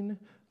attain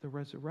the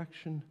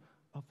resurrection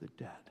of the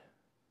dead.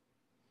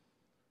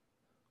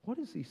 What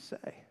does he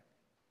say?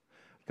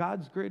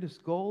 God's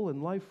greatest goal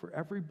in life for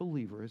every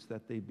believer is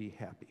that they be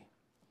happy.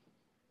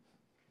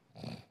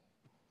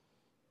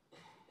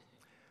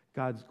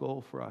 God's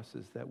goal for us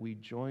is that we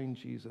join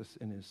Jesus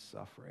in his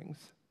sufferings,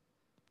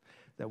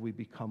 that we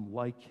become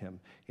like him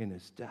in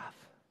his death.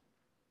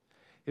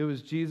 It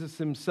was Jesus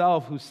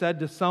himself who said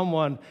to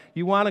someone,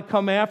 you want to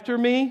come after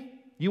me?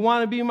 You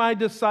want to be my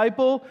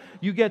disciple?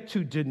 You get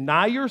to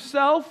deny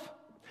yourself,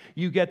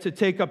 you get to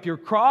take up your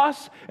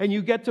cross, and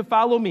you get to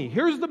follow me.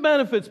 Here's the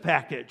benefits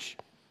package.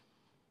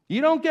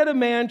 You don't get a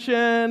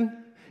mansion.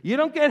 You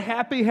don't get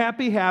happy,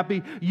 happy,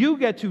 happy. You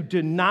get to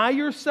deny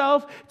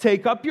yourself,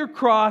 take up your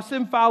cross,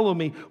 and follow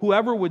me.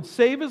 Whoever would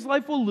save his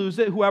life will lose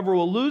it. Whoever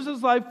will lose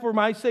his life for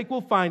my sake will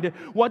find it.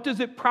 What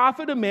does it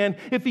profit a man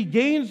if he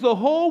gains the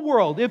whole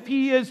world, if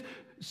he is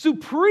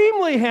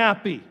supremely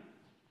happy,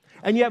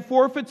 and yet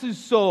forfeits his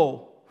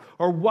soul?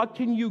 Or what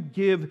can you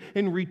give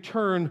in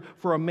return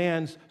for a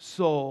man's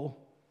soul?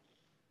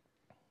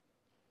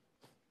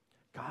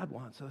 God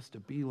wants us to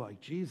be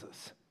like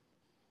Jesus.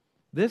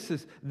 This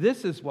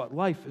is what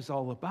life is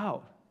all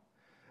about.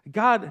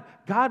 God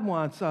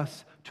wants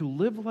us to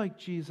live like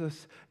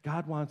Jesus.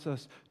 God wants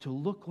us to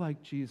look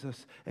like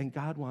Jesus. And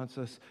God wants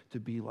us to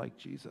be like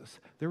Jesus.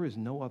 There is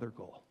no other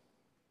goal.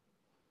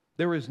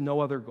 There is no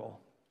other goal.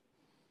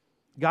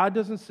 God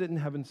doesn't sit in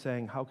heaven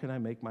saying, how can I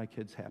make my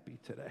kids happy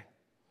today?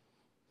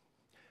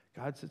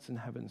 God sits in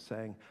heaven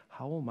saying,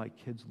 how will my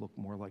kids look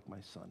more like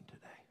my son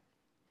today?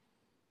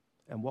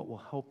 And what will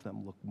help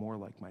them look more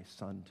like my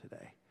son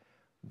today?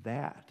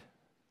 That,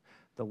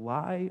 the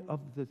lie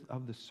of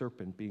the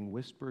serpent being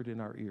whispered in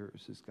our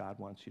ears is God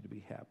wants you to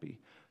be happy.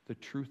 The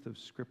truth of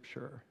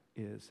Scripture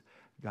is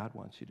God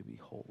wants you to be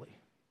holy.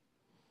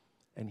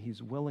 And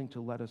He's willing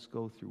to let us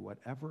go through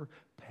whatever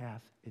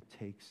path it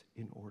takes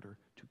in order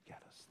to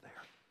get us there.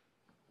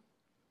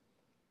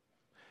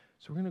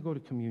 So we're going to go to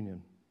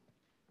communion.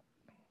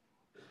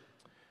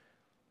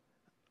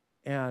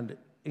 And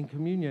in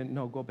communion,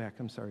 no, go back.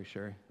 I'm sorry,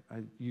 Sherry.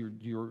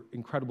 You're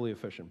incredibly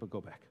efficient, but go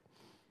back.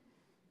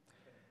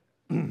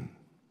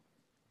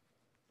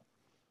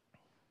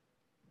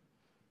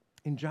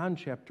 In John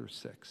chapter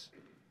 6,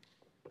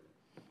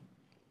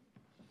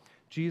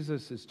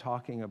 Jesus is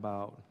talking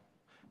about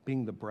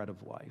being the bread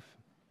of life.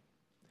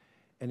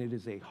 And it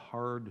is a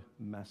hard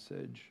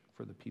message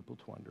for the people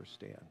to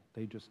understand.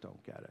 They just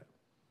don't get it.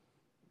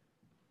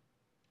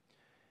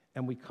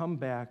 And we come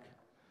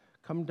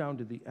down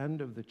to the end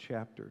of the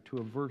chapter to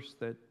a verse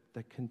that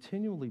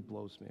continually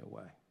blows me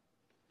away.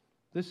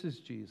 This is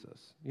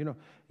Jesus. You know,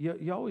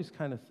 you always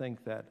kind of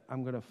think that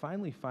I'm going to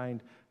finally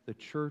find the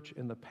church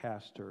and the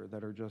pastor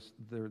that are just,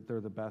 they're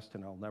the best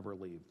and I'll never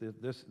leave.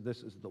 This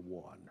is the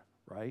one,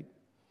 right?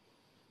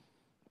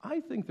 I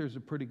think there's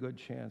a pretty good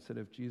chance that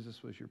if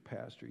Jesus was your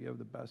pastor, you have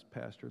the best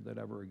pastor that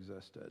ever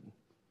existed.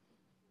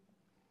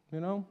 You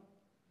know?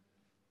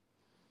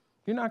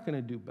 You're not going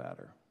to do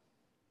better.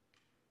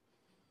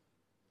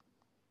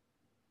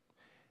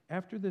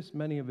 After this,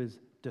 many of his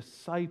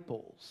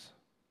disciples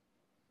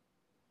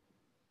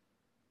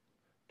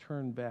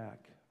turned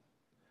back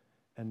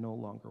and no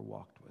longer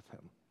walked with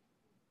him.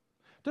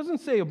 It doesn't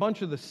say a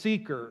bunch of the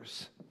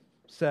seekers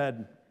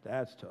said,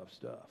 that's tough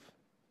stuff.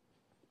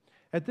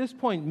 At this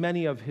point,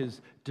 many of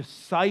his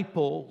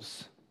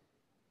disciples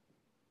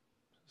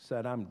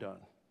said, I'm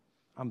done.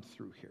 I'm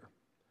through here.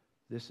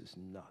 This is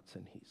nuts,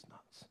 and he's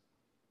nuts.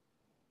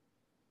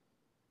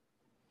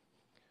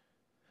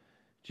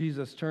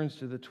 Jesus turns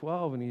to the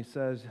 12 and he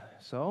says,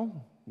 so,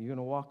 you going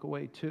to walk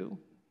away too?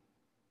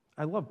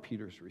 I love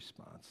Peter's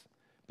response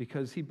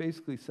because he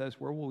basically says,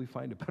 where will we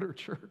find a better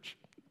church?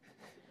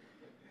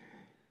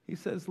 He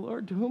says,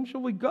 Lord, to whom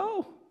shall we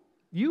go?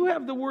 You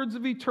have the words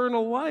of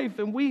eternal life,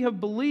 and we have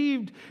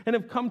believed and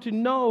have come to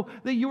know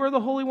that you are the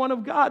Holy One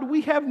of God.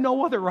 We have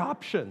no other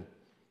option.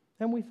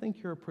 And we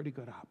think you're a pretty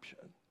good option.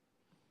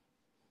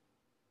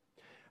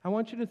 I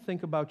want you to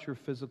think about your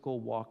physical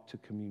walk to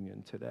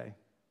communion today.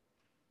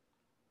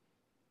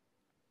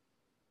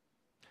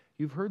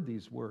 You've heard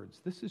these words.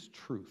 This is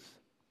truth.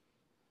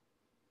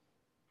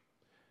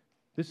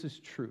 This is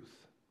truth.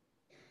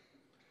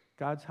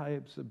 God's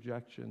highest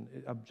objective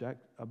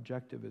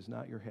is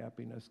not your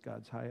happiness.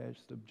 God's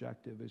highest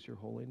objective is your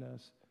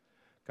holiness.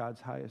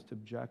 God's highest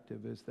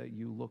objective is that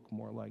you look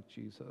more like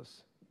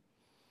Jesus.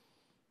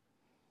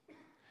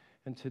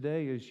 And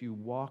today, as you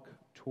walk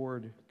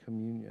toward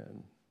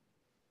communion,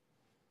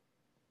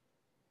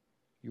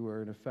 you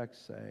are in effect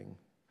saying,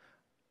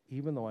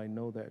 even though I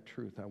know that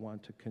truth, I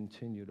want to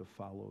continue to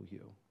follow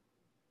you.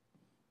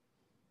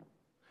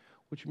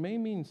 Which may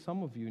mean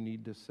some of you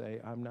need to say,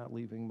 I'm not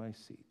leaving my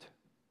seat.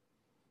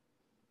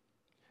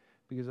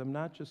 Because I'm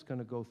not just going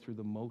to go through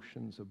the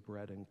motions of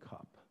bread and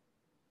cup.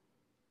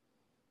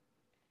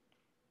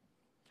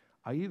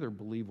 I either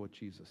believe what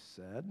Jesus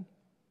said,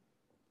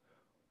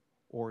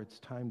 or it's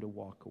time to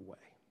walk away.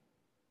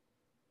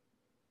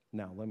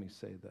 Now, let me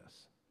say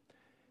this.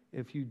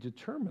 If you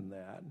determine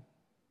that,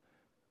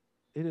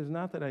 it is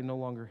not that I no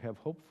longer have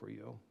hope for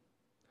you,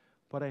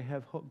 but I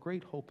have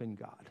great hope in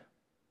God.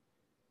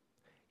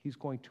 He's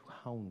going to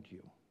hound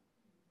you.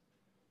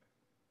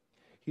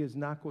 He is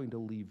not going to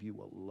leave you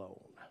alone.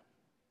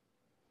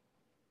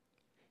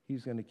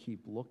 He's going to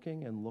keep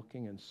looking and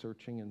looking and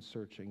searching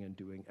and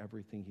doing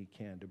everything he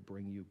can to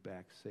bring you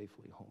back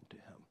safely home to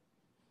him.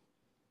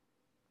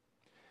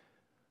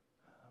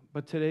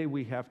 But today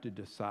we have to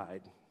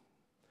decide.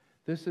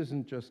 This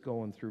isn't just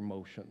going through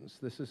motions.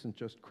 This isn't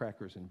just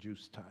crackers and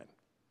juice time.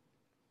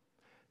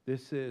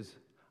 This is,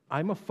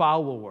 I'm a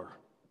follower.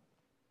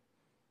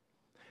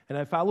 And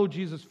I follow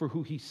Jesus for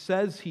who he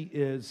says he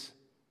is,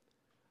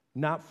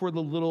 not for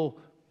the little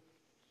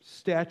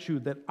statue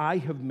that I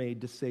have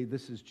made to say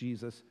this is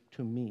Jesus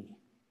to me.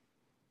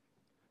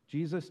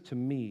 Jesus to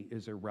me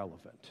is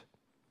irrelevant.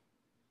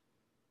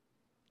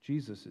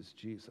 Jesus is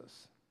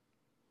Jesus.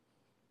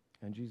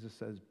 And Jesus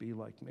says, be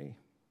like me,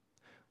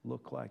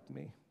 look like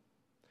me,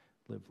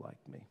 live like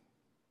me.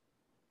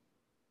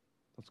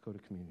 Let's go to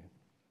communion.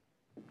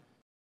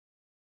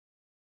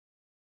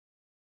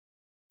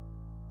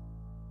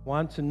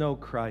 Want to know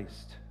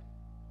Christ.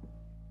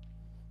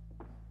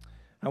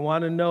 I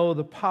want to know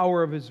the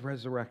power of his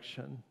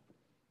resurrection.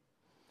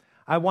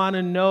 I want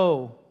to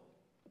know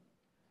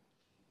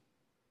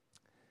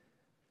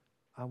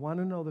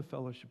the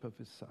fellowship of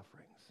his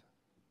sufferings.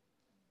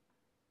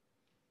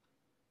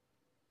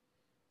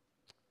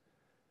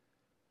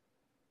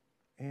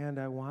 And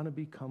I want to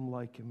become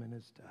like him in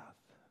his death,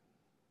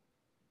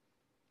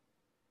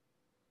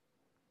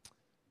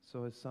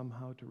 so as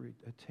somehow to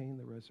attain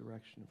the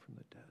resurrection from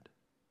the dead.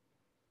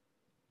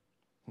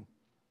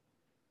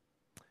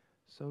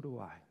 So do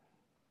I.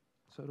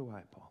 So do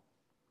I, Paul.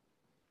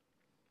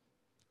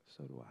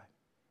 So do I.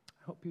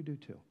 I hope you do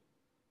too.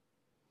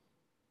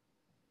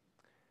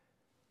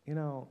 You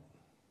know,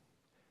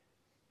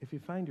 if you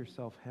find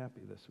yourself happy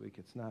this week,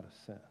 it's not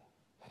a sin.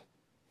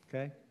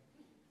 Okay?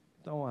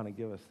 Don't want to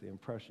give us the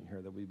impression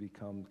here that we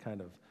become kind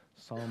of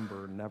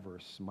somber, never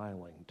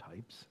smiling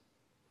types.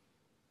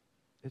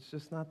 It's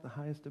just not the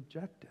highest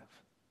objective.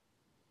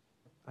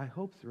 I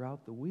hope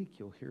throughout the week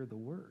you'll hear the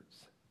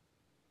words.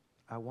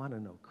 I want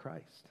to know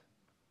Christ.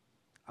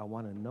 I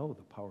want to know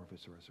the power of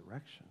his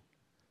resurrection.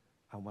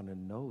 I want to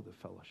know the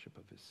fellowship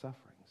of his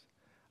sufferings.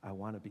 I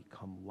want to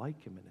become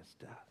like him in his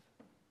death.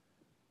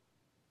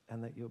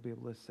 And that you'll be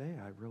able to say,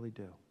 I really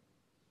do.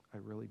 I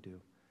really do.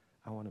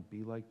 I want to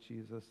be like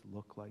Jesus,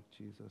 look like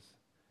Jesus,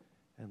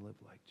 and live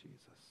like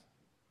Jesus.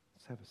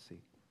 Let's have a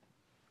seat.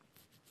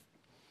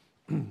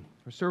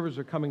 Our servers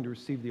are coming to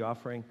receive the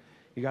offering.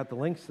 You got the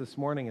links this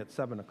morning at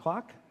 7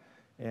 o'clock.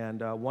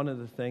 And one of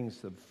the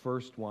things, the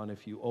first one,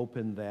 if you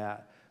open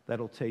that,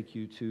 that'll take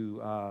you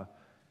to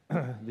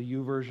the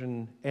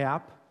YouVersion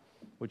app,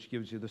 which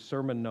gives you the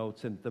sermon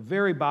notes. And at the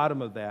very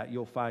bottom of that,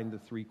 you'll find the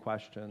 3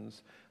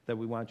 questions that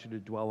we want you to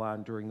dwell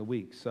on during the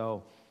week.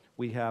 So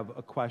we have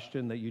a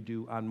question that you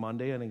do on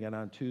Monday and again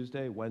on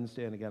Tuesday,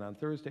 Wednesday and again on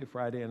Thursday,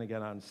 Friday and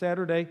again on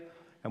Saturday.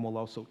 And we'll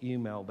also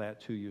email that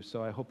to you.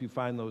 So I hope you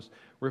find those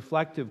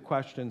reflective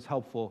questions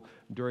helpful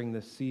during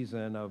this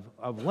season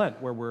of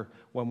Lent,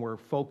 when we're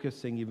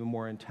focusing even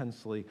more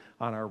intensely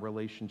on our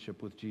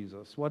relationship with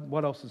Jesus.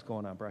 What else is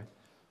going on, Brian?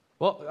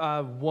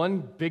 Well,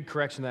 one big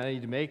correction that I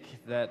need to make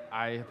that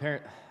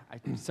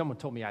someone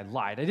told me I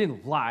lied. I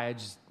didn't lie. I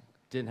just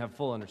didn't have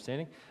full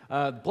understanding.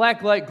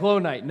 Black Light Glow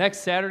Night next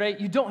Saturday.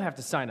 You don't have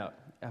to sign up.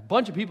 A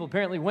bunch of people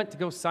apparently went to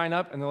go sign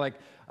up, and they're like,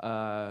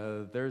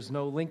 there's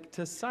no link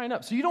to sign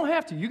up. So you don't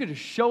have to. You can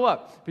just show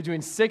up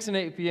between 6 and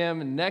 8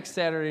 p.m. next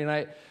Saturday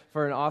night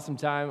for an awesome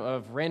time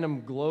of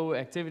random glow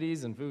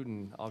activities and food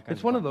and all kinds of fun.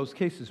 It's one of those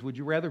cases. Would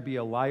you rather be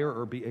a liar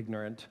or be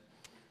ignorant?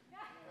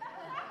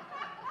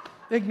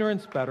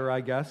 Ignorance better, I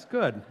guess.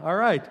 Good. All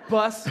right.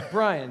 Bus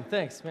Brian.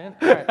 Thanks, man.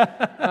 All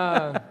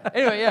right.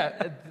 Anyway,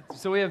 yeah.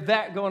 So we have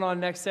that going on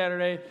next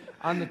Saturday.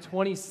 On the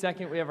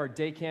 22nd, we have our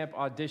day camp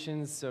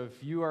auditions. So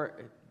if you are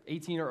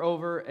 18 or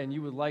over and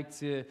you would like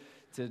to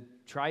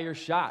try your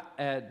shot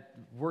at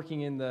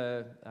working in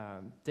the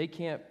day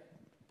camp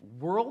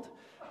world,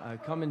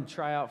 come and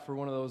try out for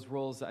one of those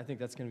roles. I think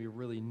that's going to be a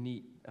really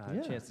neat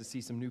chance to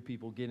see some new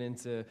people get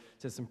into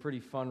some pretty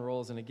fun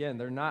roles. And again,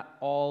 they're not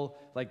all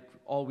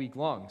week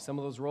long. Some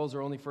of those roles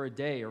are only for a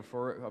day or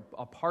for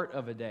a part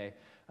of a day.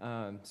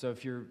 So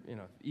if you're,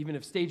 even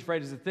if stage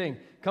fright is a thing,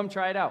 come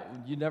try it out.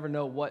 You never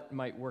know what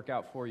might work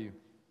out for you.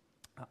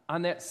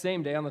 On that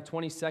same day, on the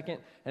 22nd,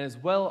 and as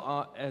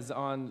well as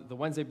on the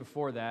Wednesday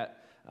before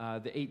that,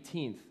 the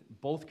 18th,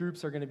 both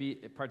groups are going to be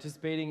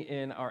participating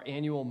in our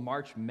annual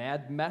March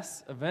Mad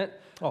Mess event.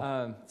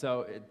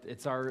 So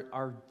it's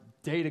our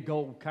day to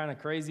go kind of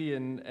crazy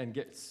and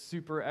get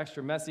super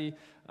extra messy.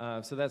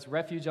 So that's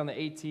Refuge on the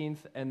 18th,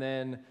 and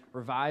then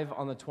Revive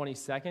on the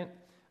 22nd.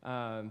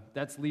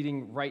 That's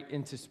leading right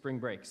into spring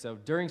break. So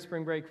during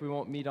spring break, we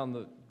won't meet on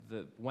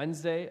the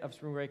Wednesday of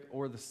spring break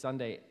or the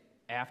Sunday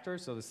after.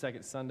 So the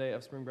second Sunday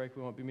of spring break,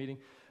 we won't be meeting.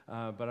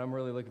 But I'm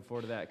really looking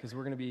forward to that because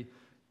we're going to be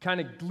kind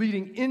of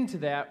leading into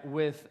that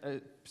with a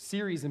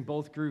series in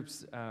both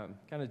groups,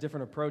 kind of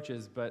different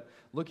approaches, but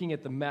looking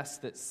at the mess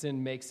that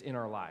sin makes in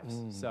our lives.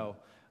 So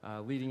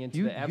leading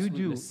into the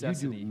absolute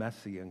necessity. You do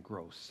messy and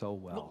gross so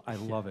well. I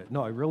love it.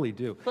 No, I really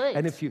do. Thanks.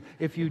 And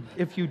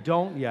if you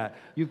don't yet,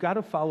 you've got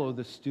to follow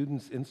the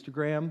students'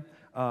 Instagram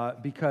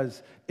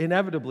because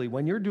inevitably,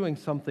 when you're doing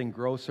something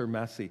gross or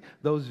messy,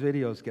 those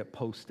videos get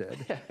posted,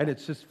 and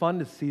it's just fun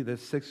to see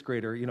this 6th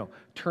grader,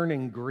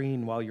 turning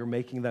green while you're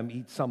making them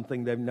eat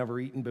something they've never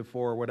eaten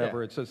before or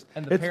whatever. It's just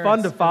it's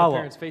fun to follow. And the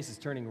parents' face is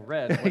turning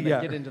red when they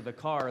get into the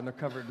car and they're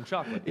covered in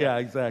chocolate. Yeah,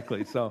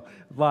 exactly. So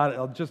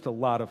just a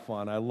lot of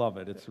fun. I love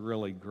it. It's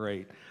really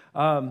great.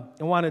 I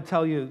want to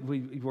tell you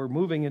we're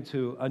moving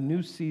into a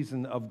new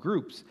season of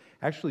groups,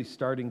 actually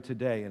starting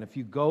today. And if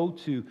you go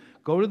to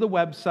the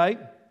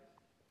website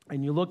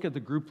and you look at the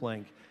group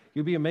link,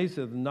 you'll be amazed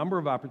at the number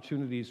of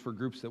opportunities for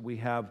groups that we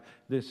have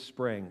this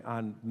spring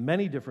on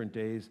many different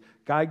days,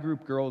 guy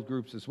group, girl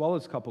groups, as well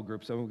as couple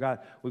groups. And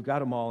we've got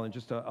them all, and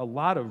just a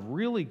lot of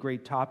really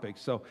great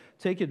topics. So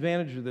take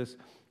advantage of this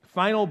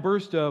final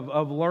burst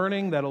of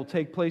learning that'll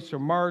take place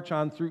from March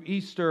on through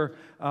Easter.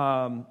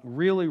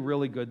 Really,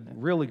 really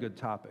good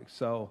topics.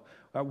 So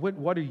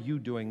what are you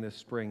doing this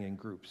spring in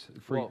groups?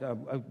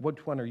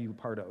 Which one are you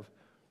part of?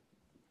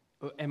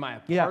 Am I a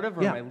part of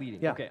or am I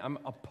leading? Yeah. Okay, I'm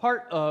a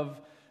part of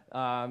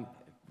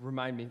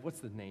Remind me, what's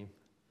the name?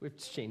 We've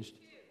changed.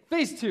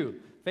 Phase 2.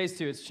 Phase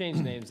 2. It's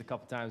changed names a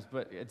couple times,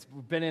 but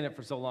we've been in it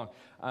for so long.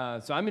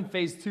 So I'm in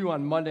Phase 2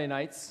 on Monday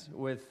nights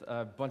with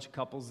a bunch of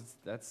couples.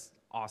 That's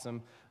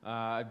awesome.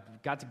 I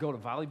got to go to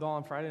volleyball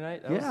on Friday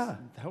night.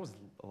 That was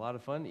a lot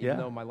of fun, even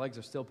though my legs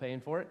are still paying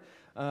for it.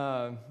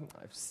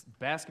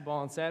 Basketball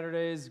on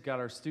Saturdays. Got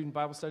our student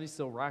Bible study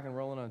still rock and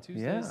rolling on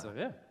Tuesdays. Yeah. So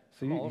yeah.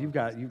 So you've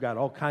got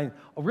all kinds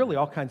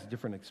of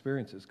different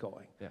experiences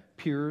going. Yeah.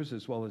 Peers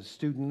as well as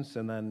students,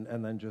 and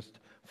then just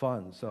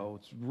fun. So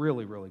it's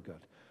really, really good.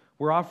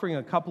 We're offering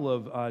a couple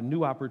of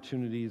new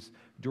opportunities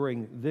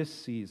during this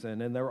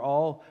season, and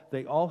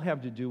they all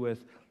have to do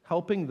with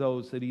helping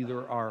those that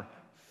either are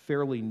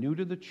fairly new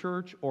to the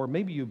church, or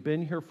maybe you've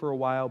been here for a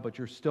while, but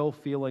you're still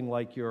feeling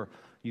like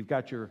you've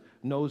got your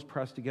nose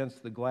pressed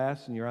against the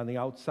glass and you're on the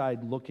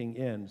outside looking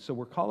in. So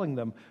we're calling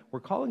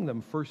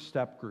them first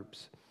step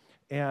groups.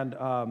 And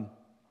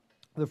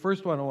the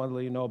first one I wanted to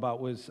let you know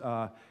about was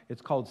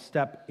it's called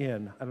Step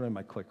In. I don't have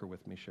my clicker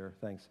with me, Cher.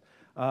 Thanks.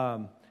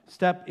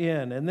 Step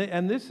In,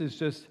 and this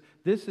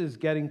is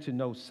getting to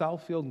know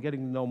Southfield and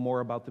getting to know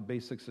more about the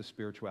basics of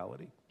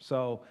spirituality.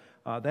 So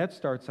that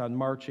starts on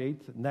March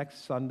 8th,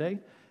 next Sunday.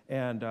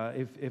 And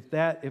if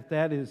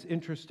that is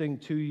interesting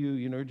to you,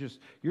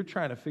 you're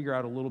trying to figure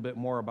out a little bit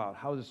more about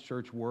how this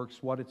church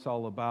works, what it's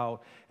all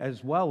about,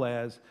 as well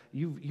as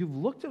you've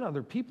looked at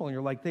other people and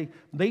you're like,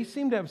 they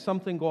seem to have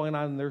something going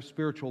on in their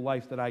spiritual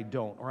life that I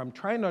don't, or I'm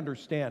trying to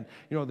understand.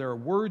 There are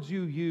words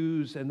you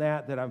use and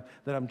that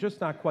I'm just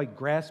not quite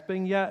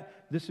grasping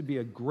yet. This would be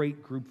a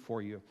great group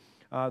for you.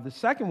 The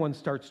second one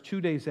starts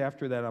 2 days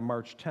after that on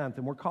March 10th,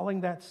 and we're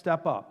calling that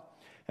Step Up.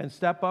 And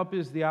Step Up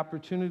is the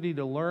opportunity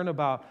to learn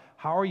about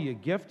how are you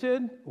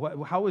gifted,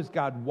 how has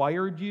God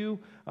wired you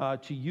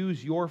to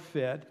use your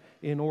fit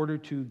in order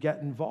to get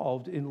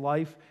involved in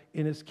life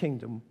in His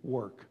kingdom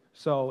work.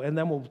 So, and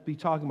then we'll be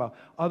talking about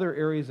other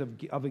areas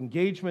of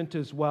engagement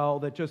as well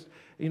that just,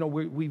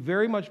 we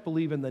very much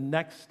believe in the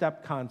next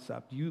step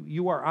concept.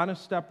 You are on a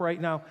step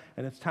right now,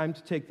 and it's time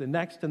to take the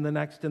next and the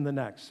next and the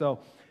next. So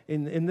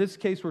in this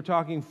case, we're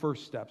talking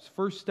first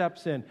steps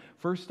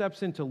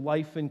into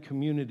life and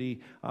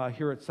community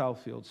here at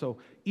Southfield. So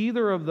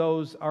either of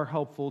those are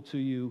helpful to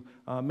you.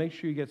 Make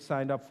sure you get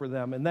signed up for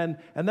them. And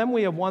then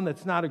we have one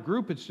that's not a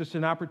group. It's just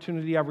an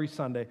opportunity every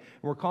Sunday.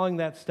 And we're calling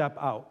that Step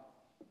Out.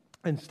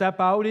 And Step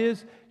Out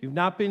is you've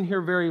not been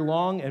here very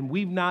long and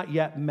we've not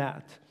yet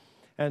met.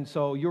 And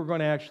so you're going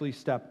to actually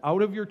step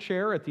out of your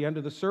chair at the end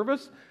of the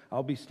service.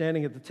 I'll be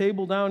standing at the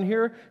table down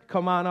here.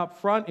 Come on up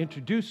front,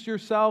 introduce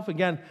yourself.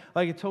 Again,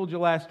 like I told you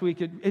last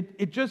week,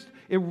 it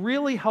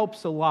really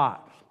helps a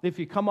lot if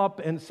you come up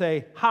and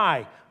say,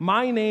 "Hi,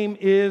 my name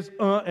is,"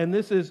 and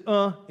this is,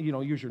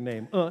 use your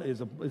name.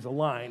 Is a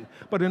line.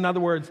 But in other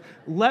words,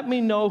 let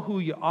me know who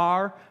you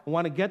are. I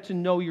want to get to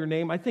know your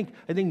name. I think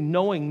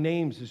knowing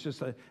names is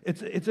just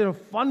it's a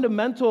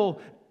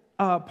fundamental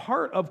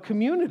part of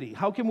community.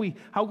 How can we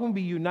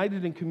be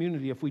united in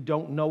community if we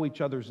don't know each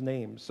other's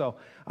names? So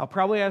I'll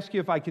probably ask you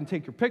if I can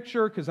take your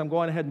picture, because I'm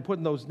going ahead and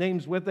putting those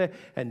names with it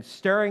and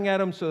staring at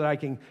them so that I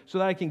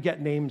can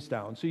get names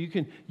down. So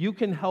you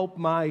can help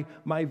my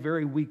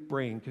very weak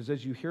brain, because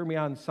as you hear me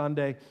on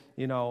Sunday,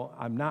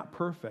 I'm not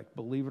perfect,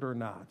 believe it or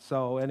not.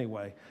 So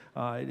anyway,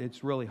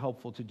 it's really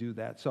helpful to do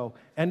that. So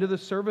end of the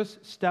service,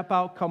 step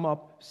out, come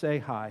up, say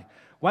hi.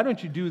 Why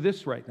don't you do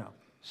this right now?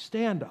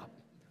 Stand up.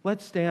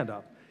 Let's stand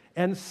up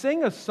and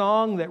sing a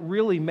song that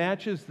really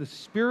matches the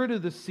spirit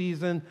of the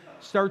season,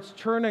 starts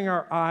turning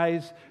our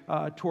eyes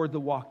toward the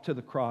walk to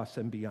the cross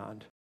and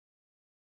beyond.